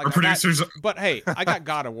also like Our producers. but hey, I got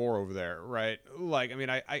God of War over there, right? Like, I mean,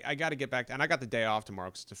 I got to get back to, and I got the day off tomorrow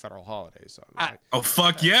because it's a federal holiday. So Oh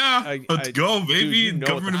fuck yeah! Let's go, baby. dude, you know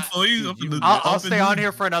Government what the- employees dude, up in you- the. I'll up in stay the- on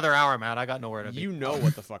here for another hour, man. I got nowhere to be. you know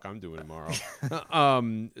what the fuck I'm doing tomorrow.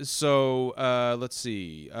 So let's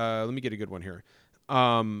see. Let me get a good one here.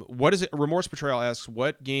 What is it? Remorse Betrayal asks,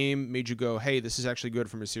 what game made you go, hey, this is actually good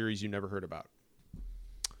from a series you never heard about?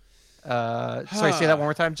 Sorry, say that one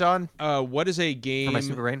more time, John. What is a game? For my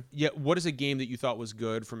super brain. Yeah, what is a game that you thought was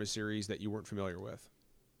good from a series that you weren't familiar with?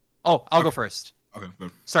 Oh, I'll go first. Okay, go.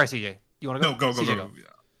 Sorry, CJ. You want to go? No, go, CJ, go.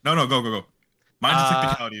 No, go. Mine's a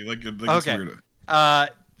technicality. Like it's okay. weird.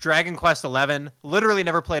 Dragon Quest 11. Literally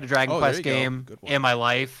never played a Dragon Oh, there Quest you go. game Good one. in my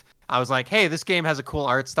life. I was like, hey, this game has a cool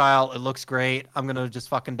art style. It looks great. I'm gonna just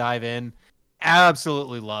fucking dive in.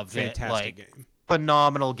 Absolutely loved it. Fantastic Like, game.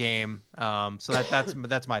 phenomenal game. So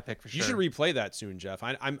that's my pick for sure. You should replay that soon, Jeff.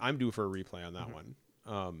 I'm due for a replay on that one.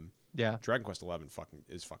 Yeah. Dragon Quest 11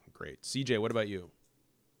 is fucking great. CJ, what about you?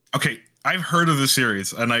 Okay, I've heard of this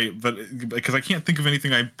series, but because I can't think of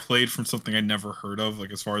anything I played from something I never heard of,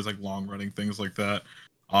 like as far as like long running things like that.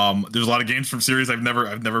 There's a lot of games from series I've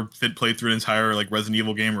never played through an entire like Resident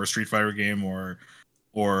Evil game or a Street Fighter game or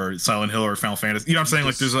Silent Hill or Final Fantasy. You know what I'm saying?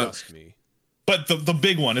 Like there's a, Disgust me. but the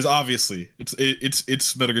big one is obviously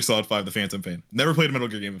it's Metal Gear Solid 5: The Phantom Pain. Never played a Metal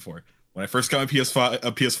Gear game before. When I first got my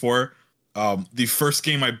PS4, the first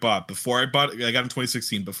game I bought I got in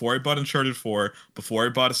 2016. Before I bought Uncharted 4, before I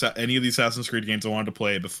bought any of the Assassin's Creed games I wanted to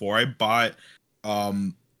play, before I bought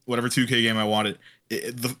whatever 2K game I wanted,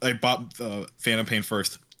 I bought Phantom Pain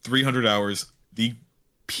first. 300 hours, the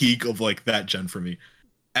peak of like that gen for me.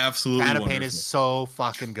 Absolutely Phantom wonderful. Pain is so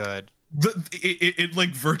fucking good. It like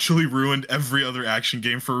virtually ruined every other action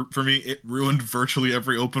game for me. It ruined virtually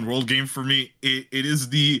every open world game for me. It is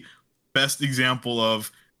the best example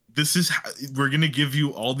of this is how, we're gonna give you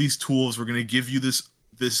all these tools. We're gonna give you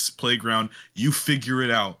this playground. You figure it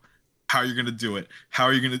out. How you're gonna do it? How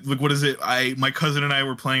are you gonna like? What is it? My cousin and I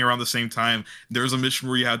were playing around the same time. There was a mission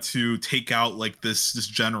where you had to take out like this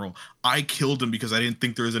general. I killed him because I didn't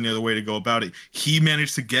think there was any other way to go about it. He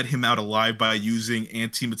managed to get him out alive by using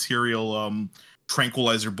anti-material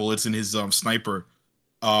tranquilizer bullets in his sniper.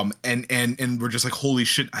 And we're just like, holy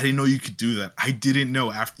shit! I didn't know you could do that. I didn't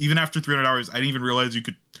know. Even after 300 hours, I didn't even realize you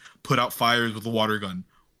could put out fires with a water gun.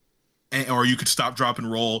 Or you could stop, drop,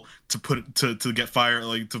 and roll to get fire,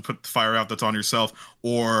 like to put the fire out that's on yourself.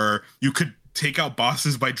 Or you could take out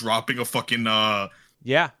bosses by dropping a fucking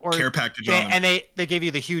Yeah. Or care package on them. and they gave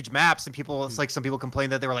you the huge maps, and people, it's like some people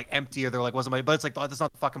complained that they were like empty or they're like wasn't, but it's like, oh, that's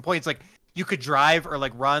not the fucking point. It's like you could drive or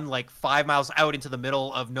like run like 5 miles out into the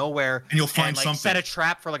middle of nowhere And you'll find like, something. set a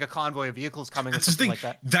trap for like a convoy of vehicles coming or That's the something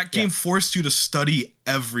thing. like that. Game forced you to study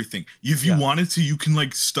everything. If you wanted to, you can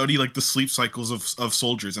like study like the sleep cycles of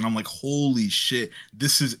soldiers. And I'm like, holy shit,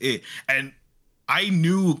 this is it. And I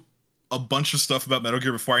knew a bunch of stuff about Metal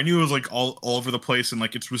Gear before. I knew it was like all over the place and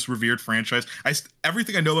like it's this revered franchise.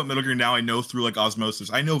 Everything I know about Metal Gear now, I know through like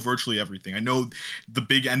osmosis. I know virtually everything. I know the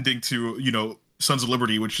big ending to, you know, Sons of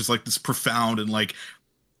Liberty, which is like this profound and like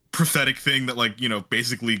prophetic thing that like, you know,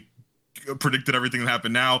 basically predicted everything that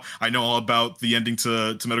happened now. I know all about the ending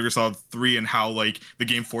to Metal Gear Solid 3 and how like the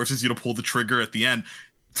game forces you to pull the trigger at the end.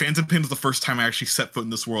 Phantom Pain was the first time I actually set foot in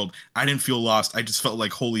this world. I didn't feel lost. I just felt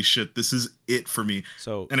like, holy shit, this is it for me.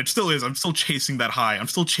 So, and it still is. I'm still chasing that high. I'm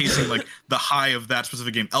still chasing like the high of that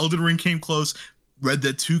specific game. Elden Ring came close. Red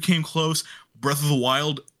Dead 2 came close. Breath of the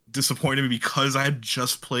Wild disappointed me because I had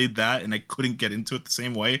just played that and I couldn't get into it the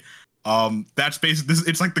same way. That's basically this.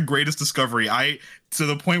 It's like the greatest discovery. To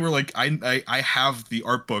the point where like I have the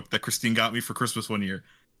art book that Christine got me for Christmas one year.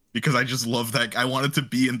 Because I just love that. I wanted to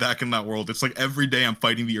be back in that world. It's like every day I'm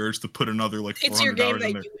fighting the urge to put another like 400 it's your game hours that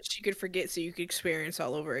in there. you wish you could forget so you could experience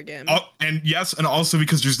all over again. And yes, and also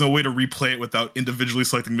because there's no way to replay it without individually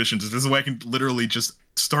selecting missions. This is why I can literally just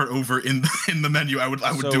start over in the menu. I would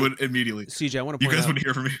do it immediately. CJ, I want to You point guys out, would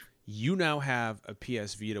hear from me. you now have a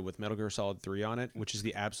PS Vita with Metal Gear Solid 3 on it, which is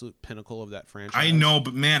the absolute pinnacle of that franchise. I know,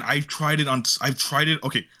 but man, I tried it on 3DS. I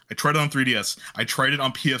tried it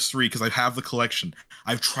on PS3 because I have the collection.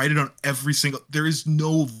 I've tried it on every single. There is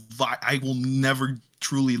no. I will never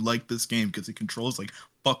truly like this game because it controls like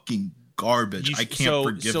fucking garbage. I can't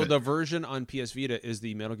forgive it. So the version on PS Vita is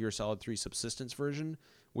the Metal Gear Solid 3 Subsistence version,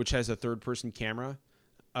 which has a third-person camera.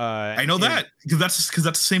 I know that because that's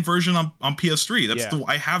the same version on PS3.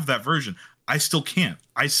 I have that version. I still can't.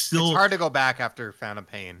 It's hard to go back after Phantom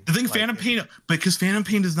Pain. The thing, Phantom Pain, because Phantom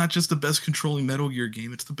Pain is not just the best controlling Metal Gear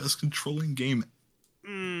game; it's the best controlling game.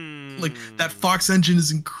 Like that Fox engine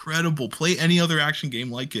is incredible. Play any other action game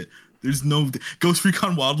like it. There's no Ghost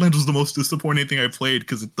Recon Wildlands was the most disappointing thing I played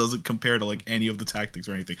because it doesn't compare to like any of the tactics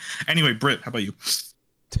or anything. Anyway, Britt, how about you?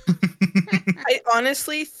 I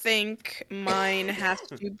honestly think mine has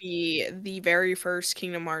to be the very first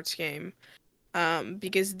Kingdom Hearts game.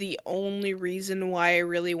 Because the only reason why I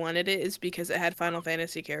really wanted it is because it had Final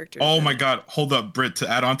Fantasy characters. Oh my god, hold up, Britt, to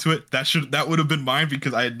add on to it, that would have been mine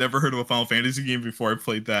because I had never heard of a Final Fantasy game before I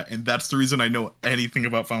played that, and that's the reason I know anything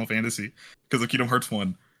about Final Fantasy, because of Kingdom Hearts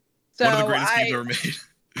 1. So one of the greatest games ever made.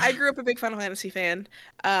 I grew up a big Final Fantasy fan,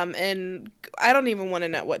 and I don't even want to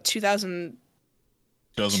know what 2001.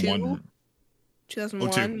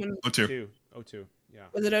 2001. 02. Yeah.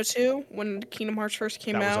 Was it 02 when Kingdom Hearts first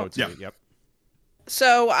came out? Was 02, Yeah. Yep.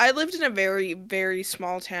 So I lived in a very, very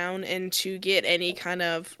small town, and to get any kind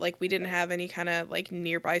of, like, we didn't have any kind of, like,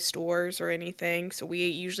 nearby stores or anything, so we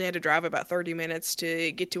usually had to drive about 30 minutes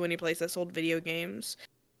to get to any place that sold video games.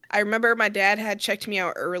 I remember my dad had checked me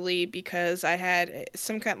out early because I had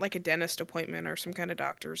some kind of, like, a dentist appointment or some kind of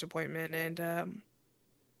doctor's appointment, and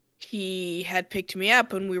he had picked me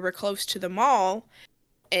up when we were close to the mall,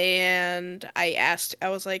 and I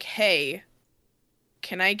was like, hey,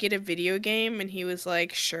 can I get a video game? And he was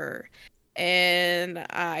like, sure. And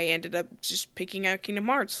I ended up just picking out Kingdom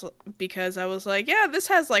Hearts because I was like, yeah, this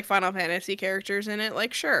has like Final Fantasy characters in it.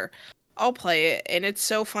 Like, sure, I'll play it. And it's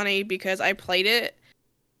so funny because I played it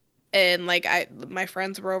and like my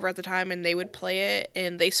friends were over at the time and they would play it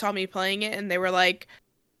and they saw me playing it and they were like,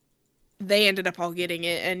 they ended up all getting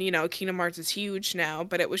it. And, you know, Kingdom Hearts is huge now,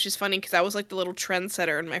 but it was just funny because I was like the little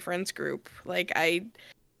trendsetter in my friends group. Like I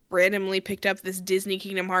randomly picked up this Disney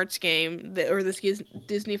Kingdom Hearts game or this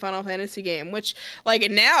Disney Final Fantasy game, which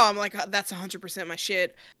like now I'm like, that's 100% my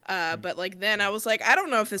shit. But like then I was like, I don't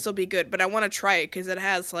know if this will be good, but I want to try it because it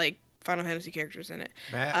has like Final Fantasy characters in it.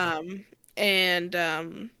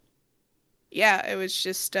 Yeah, it was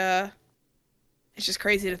just it's just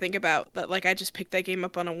crazy to think about that. Like I just picked that game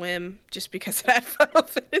up on a whim just because it had Final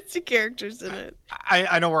Fantasy characters in it.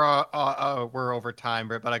 I know we're over time,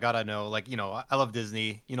 but I gotta know, like, you know, I love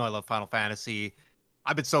Disney. You know, I love Final Fantasy.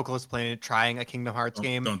 I've been so close to trying a Kingdom Hearts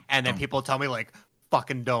game, and then people tell me like,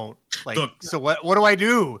 "Fucking don't." Like, so what do I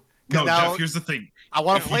do? No, now, Jeff. Here's the thing. I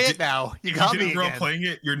want to play it now. You got me. If you're playing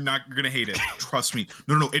it, you're gonna hate it. Trust me.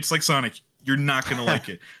 No. It's like Sonic. You're not gonna like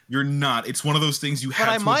it. You're not. It's one of those things you have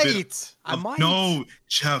to. I might. No,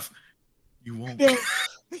 Jeff, you won't.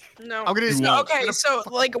 No. I'm gonna. So, okay, so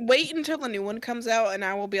like wait until the new one comes out, and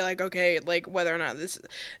I will be like, okay, like whether or not this.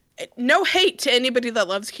 No hate to anybody that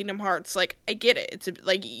loves Kingdom Hearts. Like I get it. It's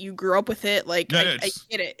like you grew up with it. Like I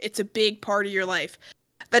get it. It's a big part of your life.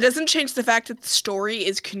 That doesn't change the fact that the story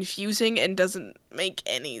is confusing and doesn't make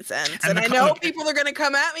any sense. And I know people are gonna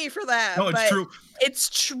come at me for that. No, it's true. It's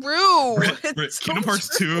true. It's Kingdom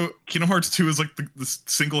Hearts 2. Kingdom Hearts 2 is like the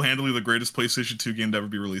single-handedly the greatest PlayStation 2 game to ever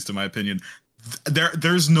be released, in my opinion.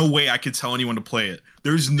 There's no way I could tell anyone to play it.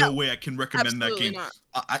 There's no way I can recommend that game. Not.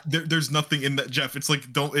 There's nothing in that, Jeff. It's like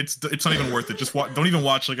it's not even worth it. Just don't even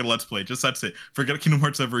watch like a let's play. Just that's it. Forget Kingdom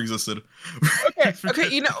Hearts ever existed.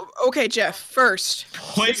 Okay, okay, Jeff. First,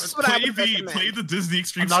 play the Disney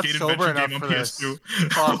Extreme Skate Adventure game on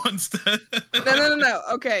PS2 instead. No.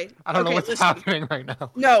 Okay. I don't know what's happening right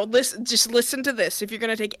now. No, just listen to this. If you're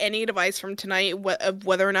gonna take any advice from tonight of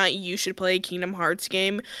whether or not you should play a Kingdom Hearts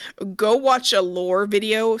game, go watch a lore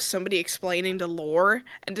video, somebody explaining the lore,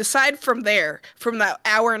 and decide from there, from that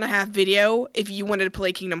hour-and-a-half video, if you wanted to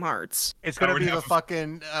play Kingdom Hearts. It's gonna be the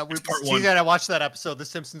fucking. I watched that episode, The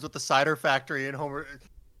Simpsons with the cider factory, and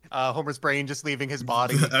Homer's brain just leaving his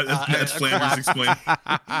body. That's Flanders explained.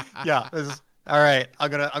 Yeah. All right. I'm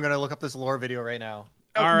gonna look up this lore video right now.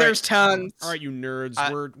 Oh, there's tons. All right, you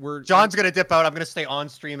nerds. We're John's gonna dip out. I'm gonna stay on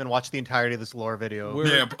stream and watch the entirety of this lore video.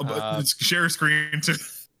 Share a screen too.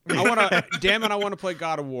 I want to play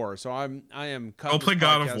God of War. So I am. Go play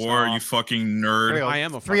God of War, you fucking nerd. I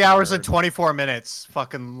am a 3 hours and 24 minutes.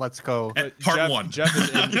 Fucking let's go. Part 1.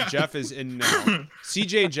 Jeff is in now.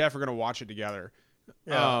 CJ and Jeff are gonna watch it together.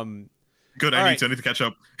 Yeah. Good. I need to catch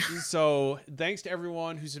up. So thanks to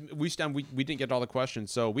everyone we didn't get all the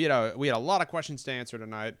questions. So we had a lot of questions to answer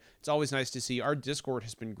tonight. It's always nice to see. Our Discord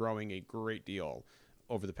has been growing a great deal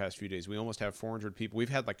over the past few days. We almost have 400 people. We've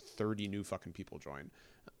had like 30 new fucking people join.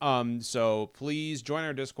 So please join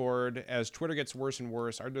our Discord. As Twitter gets worse and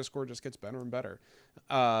worse, our Discord just gets better and better,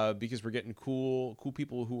 because we're getting cool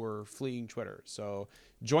people who are fleeing Twitter. So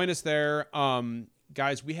join us there.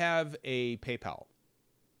 Guys, we have a PayPal,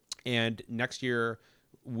 and next year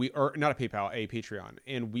not a PayPal, a Patreon,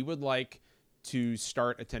 and we would like to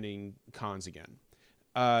start attending cons again.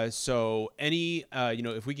 So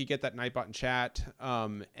if we could get that Nightbot in chat,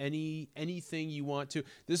 anything you want to.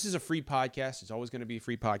 This is a free podcast. It's always going to be a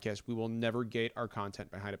free podcast. We will never gate our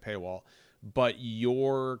content behind a paywall, but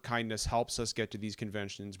your kindness helps us get to these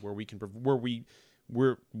conventions where we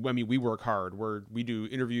work hard, where we do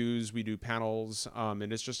interviews, we do panels,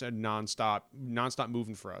 and it's just a nonstop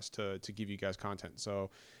moving for us to give you guys content. So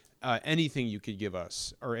anything you could give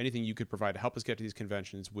us or anything you could provide to help us get to these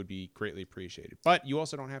conventions would be greatly appreciated. But you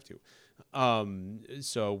also don't have to.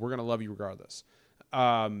 So we're going to love you regardless. Go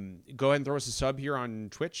ahead and throw us a sub here on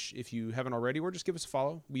Twitch if you haven't already, or just give us a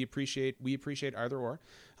follow. We appreciate either or.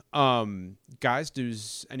 Guys,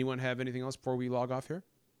 does anyone have anything else before we log off here?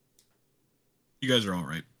 You guys are all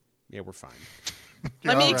right. Yeah, we're fine.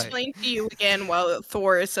 Let me explain to you again why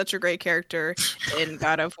Thor is such a great character in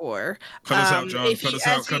God of War. Cut us out, John. Cut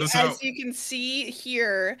us out. As you can see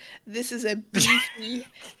here, this is a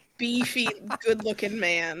beefy, good-looking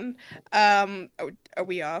man. Are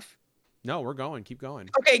we off? No, we're going. Keep going.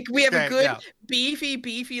 Okay, we have a good,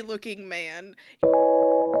 beefy-looking man.